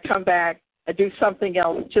they want to come back and do something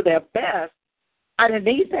else to their best. I didn't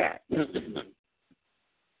need that.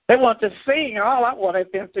 They want to sing. All I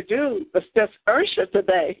wanted them to do was just Ursha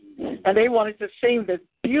today. And they wanted to sing this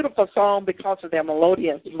beautiful song because of their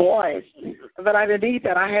melodious voice. But I didn't need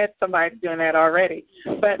that. I had somebody doing that already.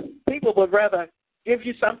 But people would rather give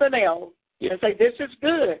you something else and say, this is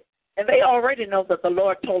good. And they already know that the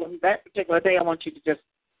Lord told them that particular day, I want you to just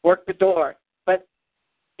work the door. But,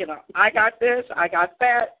 you know, I got this, I got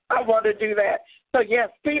that, I want to do that. So, yes,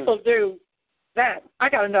 people do that. I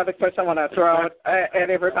got another question I want to throw out at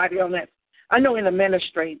everybody on that. I know in the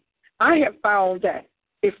ministry, I have found that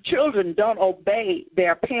if children don't obey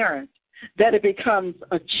their parents, that it becomes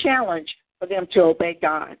a challenge for them to obey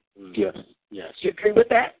God. Yes. Do you agree with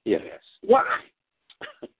that? Yes. Why?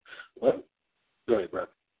 Well, go ahead, brother.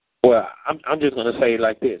 Well, I'm just going to say it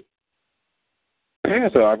like this.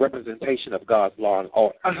 Parents are a representation of God's law and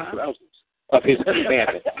order, of his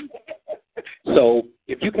commandments. So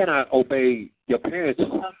if you cannot obey your parents,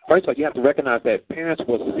 first of all, you have to recognize that parents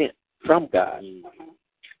were sent from God.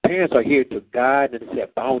 Parents are here to guide and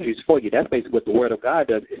set boundaries for you. That's basically what the Word of God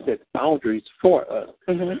does. It sets boundaries for us.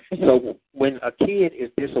 So when a kid is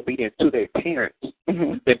disobedient to their parents,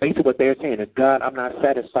 then basically what they're saying is, God, I'm not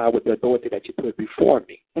satisfied with the authority that you put before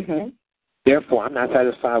me. Therefore, I'm not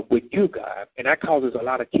satisfied with you, God. And that causes a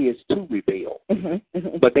lot of kids to rebel.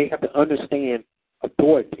 But they have to understand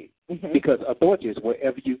authority. Because authority is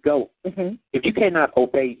wherever you go. If you cannot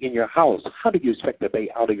obey in your house, how do you expect to obey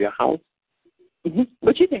out of your house?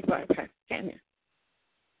 What do you think about it, Pastor Tanya?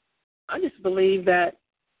 I just believe that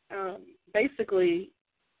basically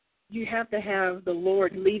you have to have the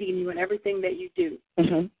Lord leading you in everything that you do.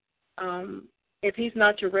 If he's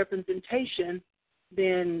not your representation,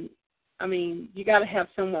 then, I mean, you got to have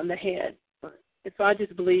someone the head. And so I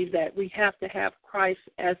just believe that we have to have Christ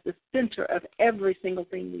as the center of every single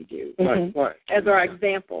thing we do, as our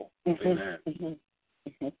example.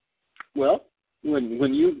 Well,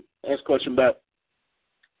 when you ask a question about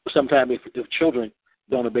sometimes if children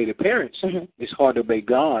don't obey their parents, it's hard to obey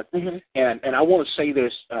God. And I want to say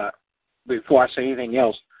this before I say anything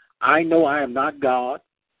else. I know I am not God.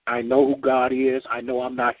 I know who God is. I know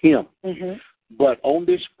I'm not him. But on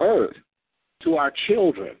this earth, to our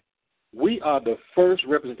children, we are the first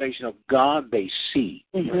representation of God they see.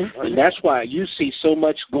 And that's why you see so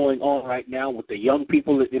much going on right now with the young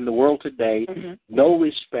people in the world today. No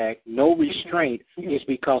respect, no restraint. It's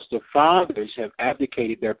because the fathers have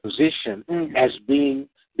abdicated their position as being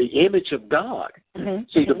the image of God.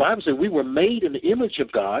 See, the Bible says we were made in the image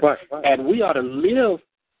of God, and we ought to live,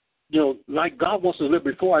 you know, like God wants us to live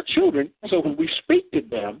before our children, so when we speak to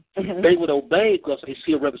them, they would obey because they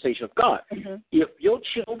see a representation of God. If your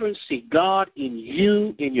children see God in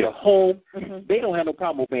you, in your home, they don't have no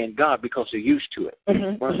problem obeying God because they're used to it.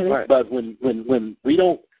 But when we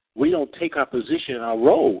don't take our position in our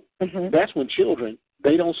role, that's when children,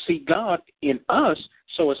 they don't see God in us,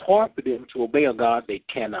 so it's hard for them to obey a God they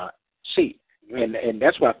cannot see. And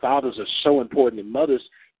that's why fathers are so important, and mothers,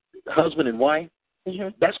 husband and wife.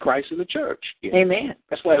 That's Christ in the church. Amen.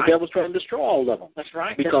 That's why the devil's trying to destroy all of them. That's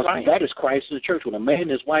right. Because that is Christ in the church. When a man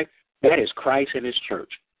and his wife, that is Christ in his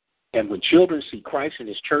church. And when children see Christ and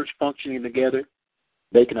his church functioning together,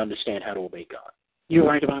 they can understand how to obey God. You're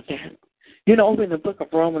right about that. You know, over in the book of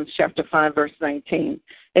Romans, chapter 5, verse 19,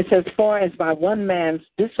 it says, for as by one man's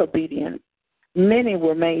disobedience many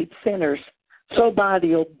were made sinners, so by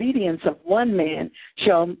the obedience of one man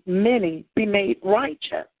shall many be made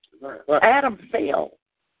righteous. Adam failed,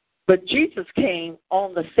 but Jesus came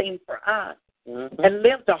on the scene for us and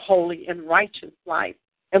lived a holy and righteous life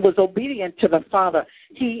and was obedient to the Father.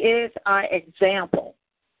 He is our example.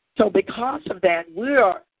 So because of that, we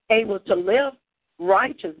are able to live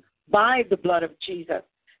righteous by the blood of Jesus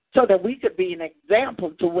so that we could be an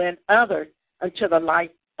example to win others unto the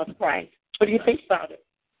light of Christ. What do you think about it?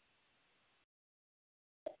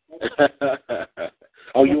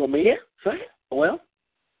 Oh, you want me? Yeah. Well,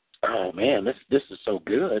 oh, man, this is so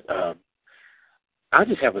good. I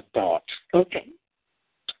just have a thought. Okay.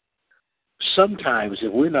 Sometimes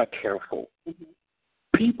if we're not careful,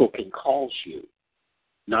 people can cause you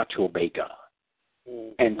not to obey God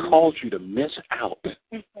and cause you to miss out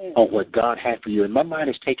on what God had for you. And my mind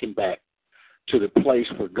is taken back to the place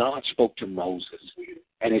where God spoke to Moses.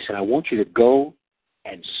 And he said, I want you to go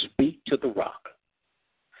and speak to the rock.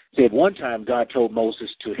 See, at one time, God told Moses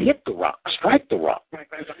to hit the rock, strike the rock.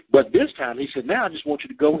 But this time, he said, now I just want you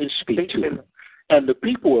to go and speak to it. And the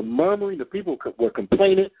people were murmuring, the people were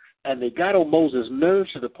complaining, and they got on Moses'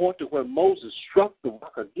 nerves to the point to where Moses struck the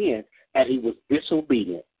rock again, and he was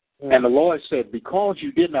disobedient. And the Lord said, because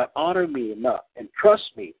you did not honor me enough and trust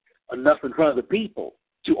me enough in front of the people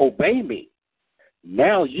to obey me,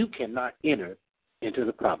 now you cannot enter into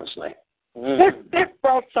the promised land. That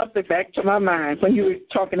brought something back to my mind when you were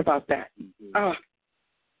talking about that.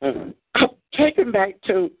 I'm taken back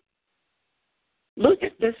to, look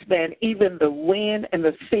at this man, even the wind and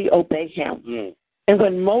the sea obey him. And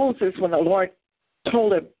when the Lord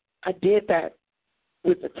told him, I did that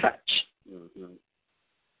with the touch.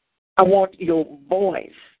 I want your voice,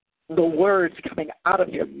 the words coming out of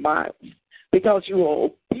your mouth, because you are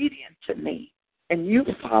obedient to me and you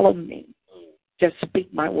follow me. Just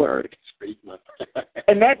speak my word.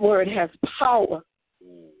 And that word has power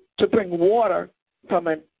to bring water from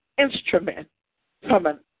an instrument, from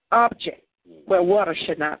an object where water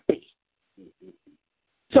should not be.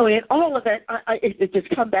 So in all of that, it just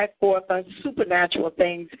come back forth on supernatural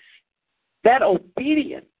things. That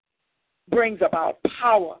obedience brings about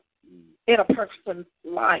power in a person's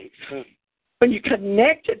life. When you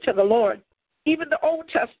connect it to the Lord, even the Old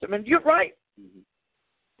Testament, you're right.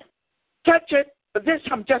 Touch it, but this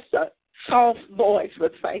time just a soft voice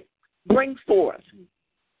would say, bring forth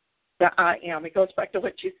the I am. It goes back to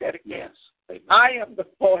what you said again. Yes. I am the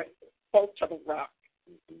voice that spoke to the rock,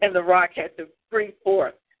 and the rock had to bring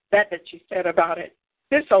forth that you said about it.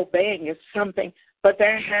 Disobeying is something, but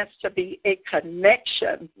there has to be a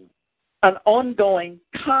connection, an ongoing,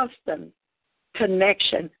 constant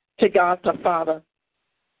connection to God the Father,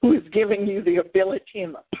 who is giving you the ability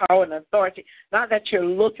and the power and authority. Not that you're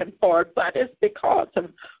looking for it, but it's because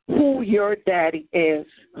of who your daddy is,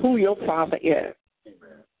 who your father is,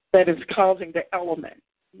 that is causing the element,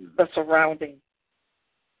 the surrounding,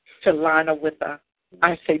 to line up with the,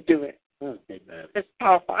 I say do it. It's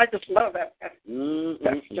powerful. I just love that.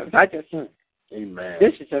 Amen.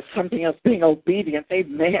 This is just something else, being obedient.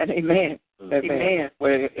 Amen. Amen. Amen.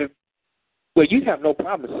 Well, you have no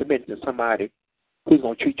problem submitting to somebody who's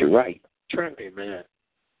going to treat you right. True. Amen.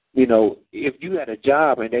 You know, if you had a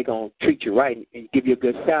job and they're going to treat you right and give you a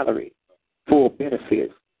good salary, full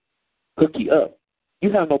benefits, hook you up,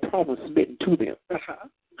 you have no problem submitting to them.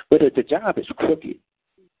 But if the job is crooked,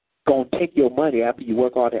 going to take your money after you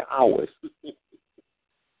work all their hours,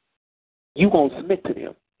 you're going to submit to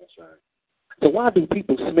them. That's right. So why do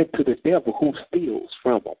people submit to the devil who steals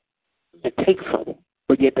from them and takes from them,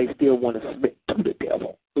 but yet they still want to submit to the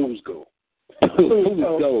devil? Who's gold? Who's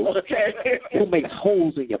gold? Who makes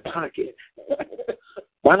holes in your pocket?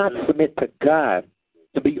 Why not submit to God,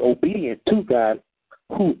 to be obedient to God,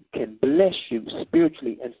 who can bless you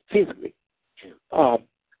spiritually and physically?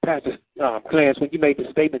 Pastor Clarence, when you made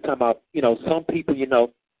the statement talking about, some people,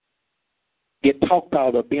 get talked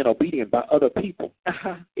out of being obedient by other people.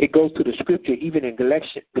 It goes to the scripture, even in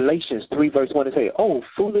Galatians 3, verse 1, it says, oh,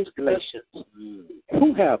 foolish Galatians,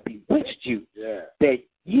 who have bewitched you that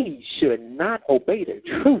ye should not obey the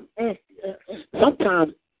truth.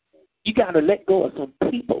 Sometimes you got to let go of some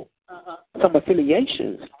people, some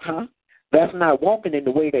affiliations that's not walking in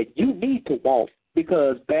the way that you need to walk,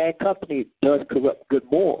 because bad company does corrupt good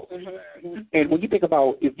morals. And when you think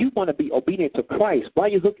about, if you want to be obedient to Christ, why are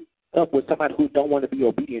you hooking up with somebody who don't want to be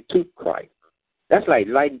obedient to Christ? That's like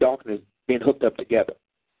light and darkness being hooked up together.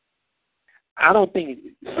 I don't think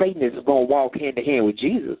Satan is going to walk hand in hand with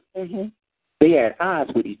Jesus. They are at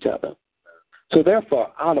odds with each other. So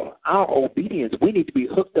therefore, out of our obedience, we need to be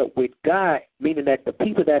hooked up with God, meaning that the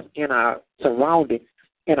people that's in our surrounding,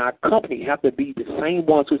 in our company, have to be the same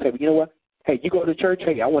ones who say, you know what? Hey, you go to church?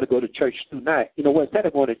 Hey, I want to go to church tonight. You know what? Instead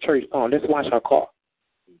of going to church, let's wash our car.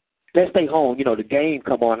 Let's stay home. The game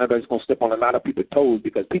come on. Everybody's going to step on a lot of people's toes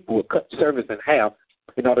because people will cut service in half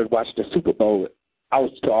in order to watch the Super Bowl. I was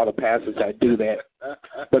to all the pastors that do that.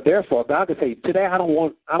 But therefore, God can say, today I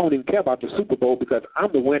don't even care about the Super Bowl because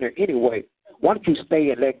I'm the winner anyway. Why don't you stay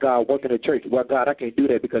and let God work in the church? Well, God, I can't do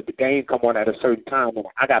that because the game come on at a certain time and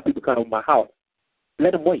I got people coming to my house.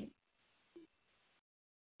 Let them wait.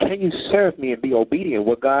 can you serve me and be obedient?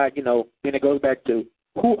 Well, God, then it goes back to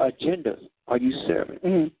who agendas are you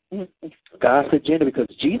serving? Mm-hmm. God's agenda, because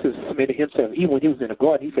Jesus submitted himself. Even when he was in the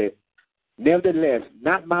garden, he said, nevertheless,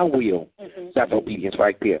 not my will. That's obedience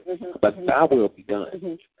right there. But thy will be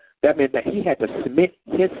done. That meant that he had to submit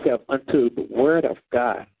himself unto the word of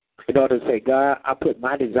God in order to say, God, I put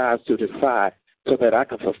my desires to the side so that I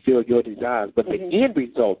can fulfill your desires. But the end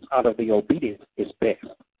result out of the obedience is best.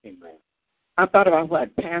 Amen. I thought about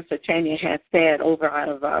what Pastor Tanya had said over out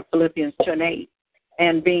of Philippians 2:8.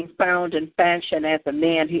 And being found in fashion as a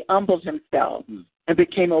man, he humbled himself and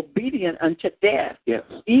became obedient unto death,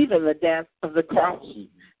 even the death of the cross.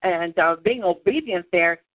 And being obedient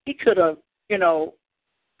there, he could have,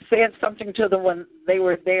 said something to them when they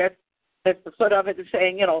were there at the foot of it and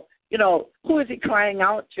saying, who is he crying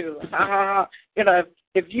out to?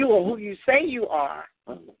 If you are who you say you are,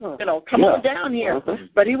 come on down here.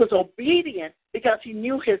 But he was obedient because he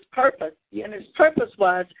knew his purpose, and his purpose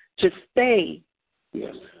was to stay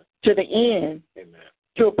to the end,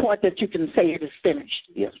 to a point that you can say it is finished.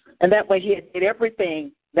 And that way he did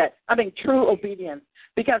everything true obedience.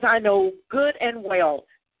 Because I know good and well,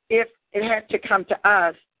 if it had to come to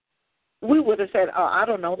us, we would have said, I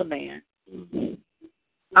don't know the man.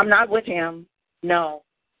 I'm not with him. No,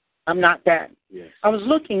 I'm not that. I was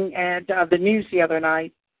looking at the news the other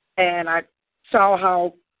night, and I saw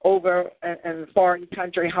how over in a foreign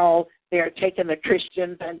country, how they're taking the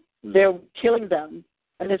Christians and they're killing them.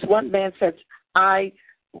 And this one man says, I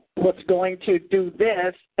was going to do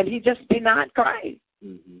this, and he just denied Christ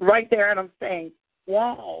right there. And I'm saying,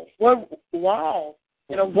 wow. What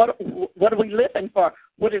are we living for?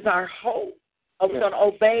 What is our hope? Are we going to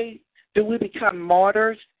obey? Do we become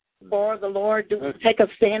martyrs for the Lord? Do we take a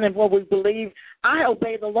stand in what we believe? I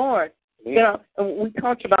obey the Lord. And we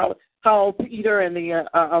talked about how Peter and the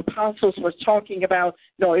apostles was talking about,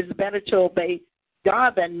 it's better to obey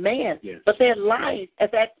God than man. But their life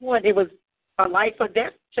at that point, it was a life or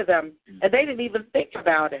death to them, and they didn't even think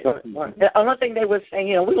about it. The only thing they were saying,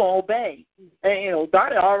 we're going to obey. And,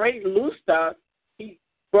 God had already loosed us. He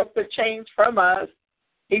broke the chains from us.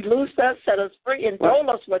 He loosed us, set us free, and told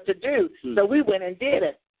us what to do. So we went and did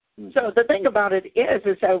it. So the thing about it is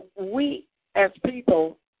that we as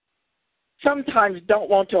people sometimes don't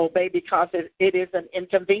want to obey because it is an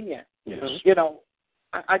inconvenience.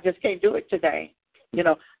 I just can't do it today.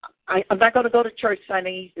 I'm not going to go to church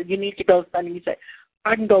Sunday. You need to go Sunday. You say,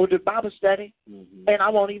 I can go to Bible study, and I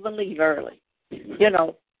won't even leave early.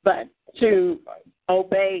 But to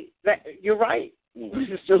obey, that you're right.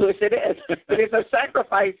 It is. It is a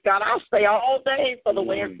sacrifice, God. I'll stay all day for the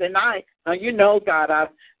Wednesday night. Now, God,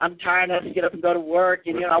 I'm tired enough to get up and go to work,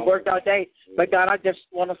 and, I worked all day. But, God, I just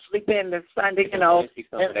want to sleep in this Sunday, and I don't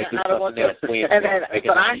want to.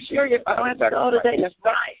 But I assure you, if I don't have to go today, that's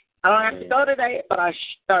right. I don't have to go today, but I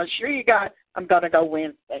assure you, God, I'm going to go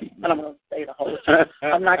Wednesday, and I'm going to stay the whole time.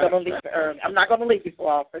 I'm not going to leave early. I'm not going to leave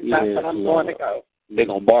before office time, but I'm going to go. They're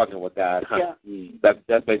going to bargain with God, huh? That's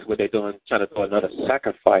basically what they're doing, trying to throw another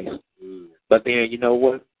sacrifice. But then, you know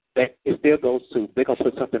what? It still goes to, they're going to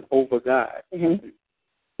put something over God.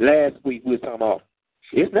 Last week we were talking about,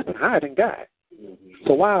 there's nothing higher than God.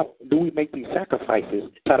 So why do we make these sacrifices,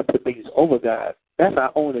 try to put things over God? That's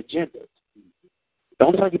our own agenda. The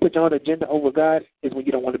only time you put your own agenda over God is when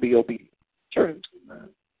you don't want to be obedient. True.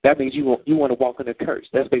 That means you want to walk in the curse.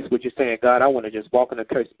 That's basically what you're saying. God, I want to just walk in the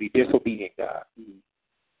curse and be disobedient, God.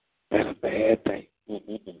 That's a bad thing.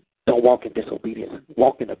 Don't walk in disobedience.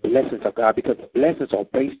 Walk in the blessings of God, because the blessings are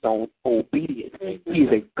based on obedience. He is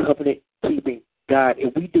a covenant-keeping God.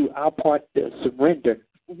 If we do our part to surrender,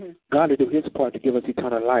 God will do his part to give us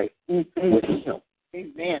eternal life with him.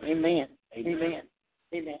 Amen.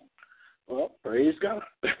 Well, praise God.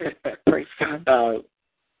 Praise God.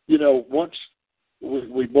 Once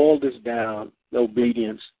we boil this down,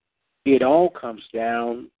 obedience, it all comes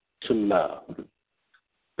down to love.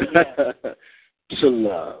 To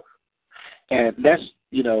love. And that's,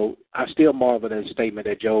 I still marvel at the statement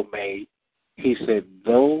that Job made. He said,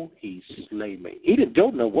 though he slay me.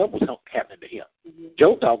 Job know what was happening to him.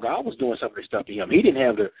 Job thought God was doing some of this stuff to him. He didn't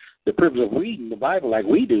have the privilege of reading the Bible like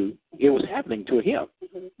we do. It was happening to him.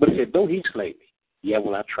 But he said, though he slay me, yet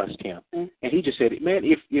will I trust him. And he just said, man,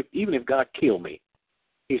 even if God killed me,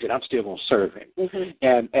 he said, I'm still going to serve him.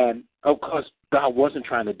 And of course, God wasn't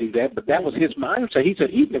trying to do that, but that was his mindset. He said,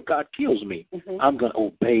 even if God kills me, I'm going to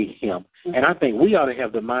obey him. And I think we ought to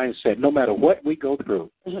have the mindset, no matter what we go through,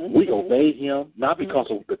 we obey him, not because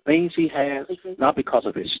of the things he has, not because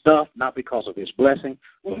of his stuff, not because of his blessing,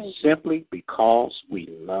 but simply because we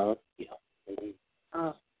love him.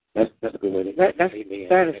 That's a good way to Amen.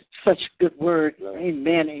 That is such a good word.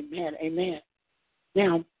 Amen, amen, amen.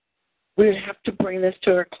 Now, we have to bring this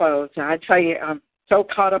to a close. I tell you, I'm so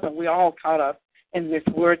caught up, and we're all caught up in this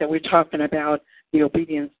word that we're talking about, the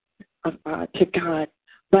obedience to God.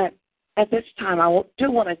 But at this time, I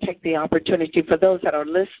do want to take the opportunity for those that are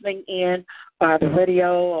listening in by the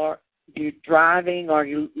radio, or you're driving, or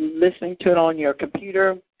you're listening to it on your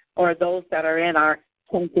computer, or those that are in our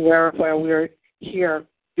sanctuary where we're here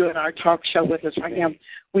doing our talk show with us right now.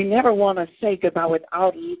 We never want to say goodbye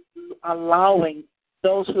without allowing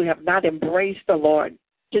those who have not embraced the Lord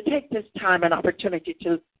to take this time and opportunity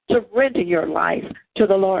to surrender your life to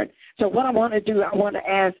the Lord. So what I want to do, I want to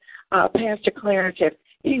ask Pastor Clarence if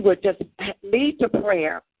he would just lead the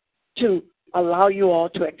prayer to allow you all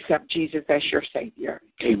to accept Jesus as your Savior.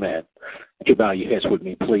 Amen. Would you bow your heads with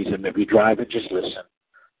me, please? And if you're driving, just listen.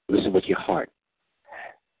 Listen with your heart.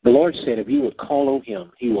 The Lord said if you would call on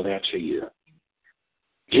him, he will answer you.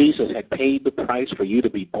 Jesus had paid the price for you to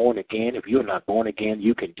be born again. If you're not born again,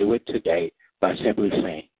 you can do it today by simply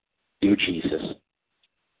saying, Dear Jesus,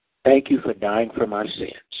 thank you for dying for my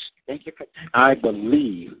sins. Thank you for dying. I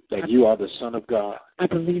believe that you are the Son of God. I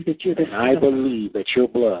believe that you're the Son I of God. believe that your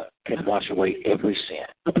blood can wash away every sin.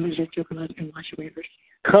 I believe that your blood can wash away every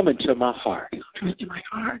sin. Come into my heart. Come into my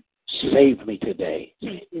heart. Save me today.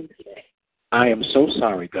 Save me today. I am so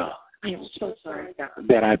sorry, God. I am so sorry, God,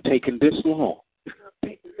 that I've taken this long.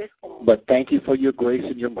 But thank you for your grace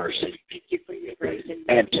and your mercy. Thank you for your grace and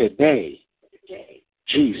mercy. And today,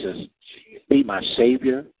 Jesus, be my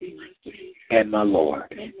Savior and my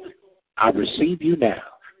Lord. I receive you now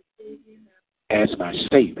as my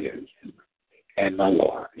Savior and my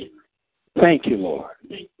Lord. Thank you, Lord,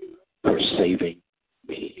 for saving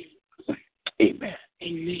me. Amen.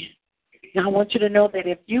 Amen. Now, I want you to know that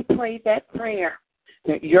if you prayed that prayer,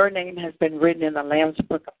 that your name has been written in the Lamb's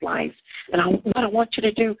Book of Life. And what I want you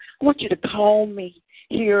to do, I want you to call me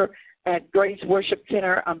here at Grace Worship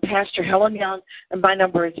Center. I'm Pastor Helen Young, and my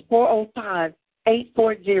number is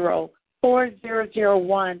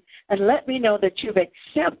 405-840-4001. And let me know that you've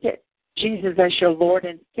accepted Jesus as your Lord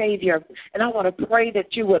and Savior. And I want to pray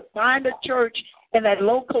that you would find a church in that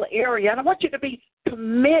local area. And I want you to be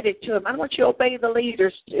committed to them. I want you to obey the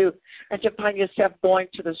leaders too, and to find yourself going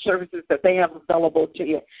to the services that they have available to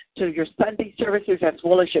you, to your Sunday services as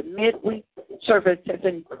well as your midweek services,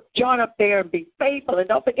 and join up there and be faithful. And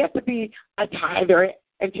don't forget to be a tither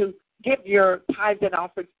and to give your tithes and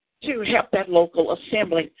offerings to help that local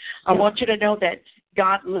assembly. I want you to know that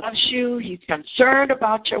God loves you. He's concerned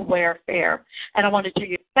about your welfare. And I want to tell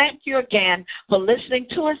you, thank you again for listening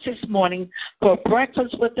to us this morning for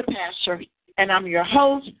Breakfast with the Pastor. And I'm your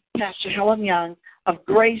host, Pastor Helen Young of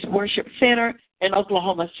Grace Worship Center in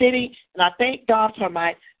Oklahoma City. And I thank God for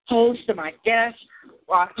my host and my guest,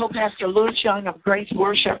 co-pastor Louis Young of Grace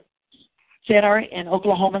Worship Center in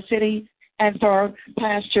Oklahoma City, and for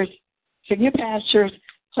senior pastors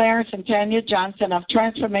Clarence and Tanya Johnson of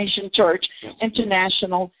Transformation Church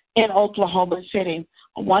International in Oklahoma City.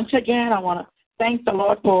 Once again, I want to thank the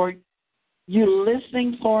Lord for you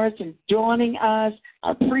listening for us and joining us.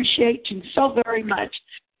 I appreciate you so very much.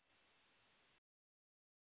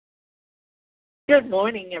 Good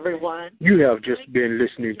morning, everyone. You have just been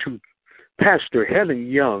listening to Pastor Helen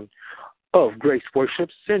Young of Grace Worship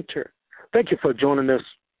Center. Thank you for joining us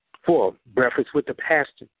for Breakfast with the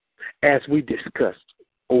Pastor as we discussed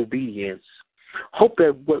obedience. Hope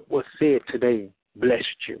that what was said today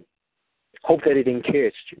blessed you. Hope that it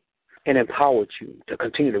encouraged you and empowered you to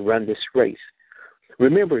continue to run this race.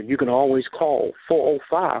 Remember, you can always call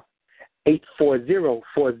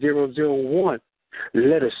 405-840-4001.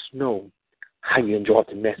 Let us know how you enjoyed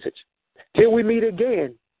the message. Till we meet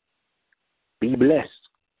again, be blessed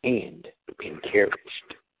and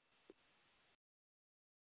encouraged.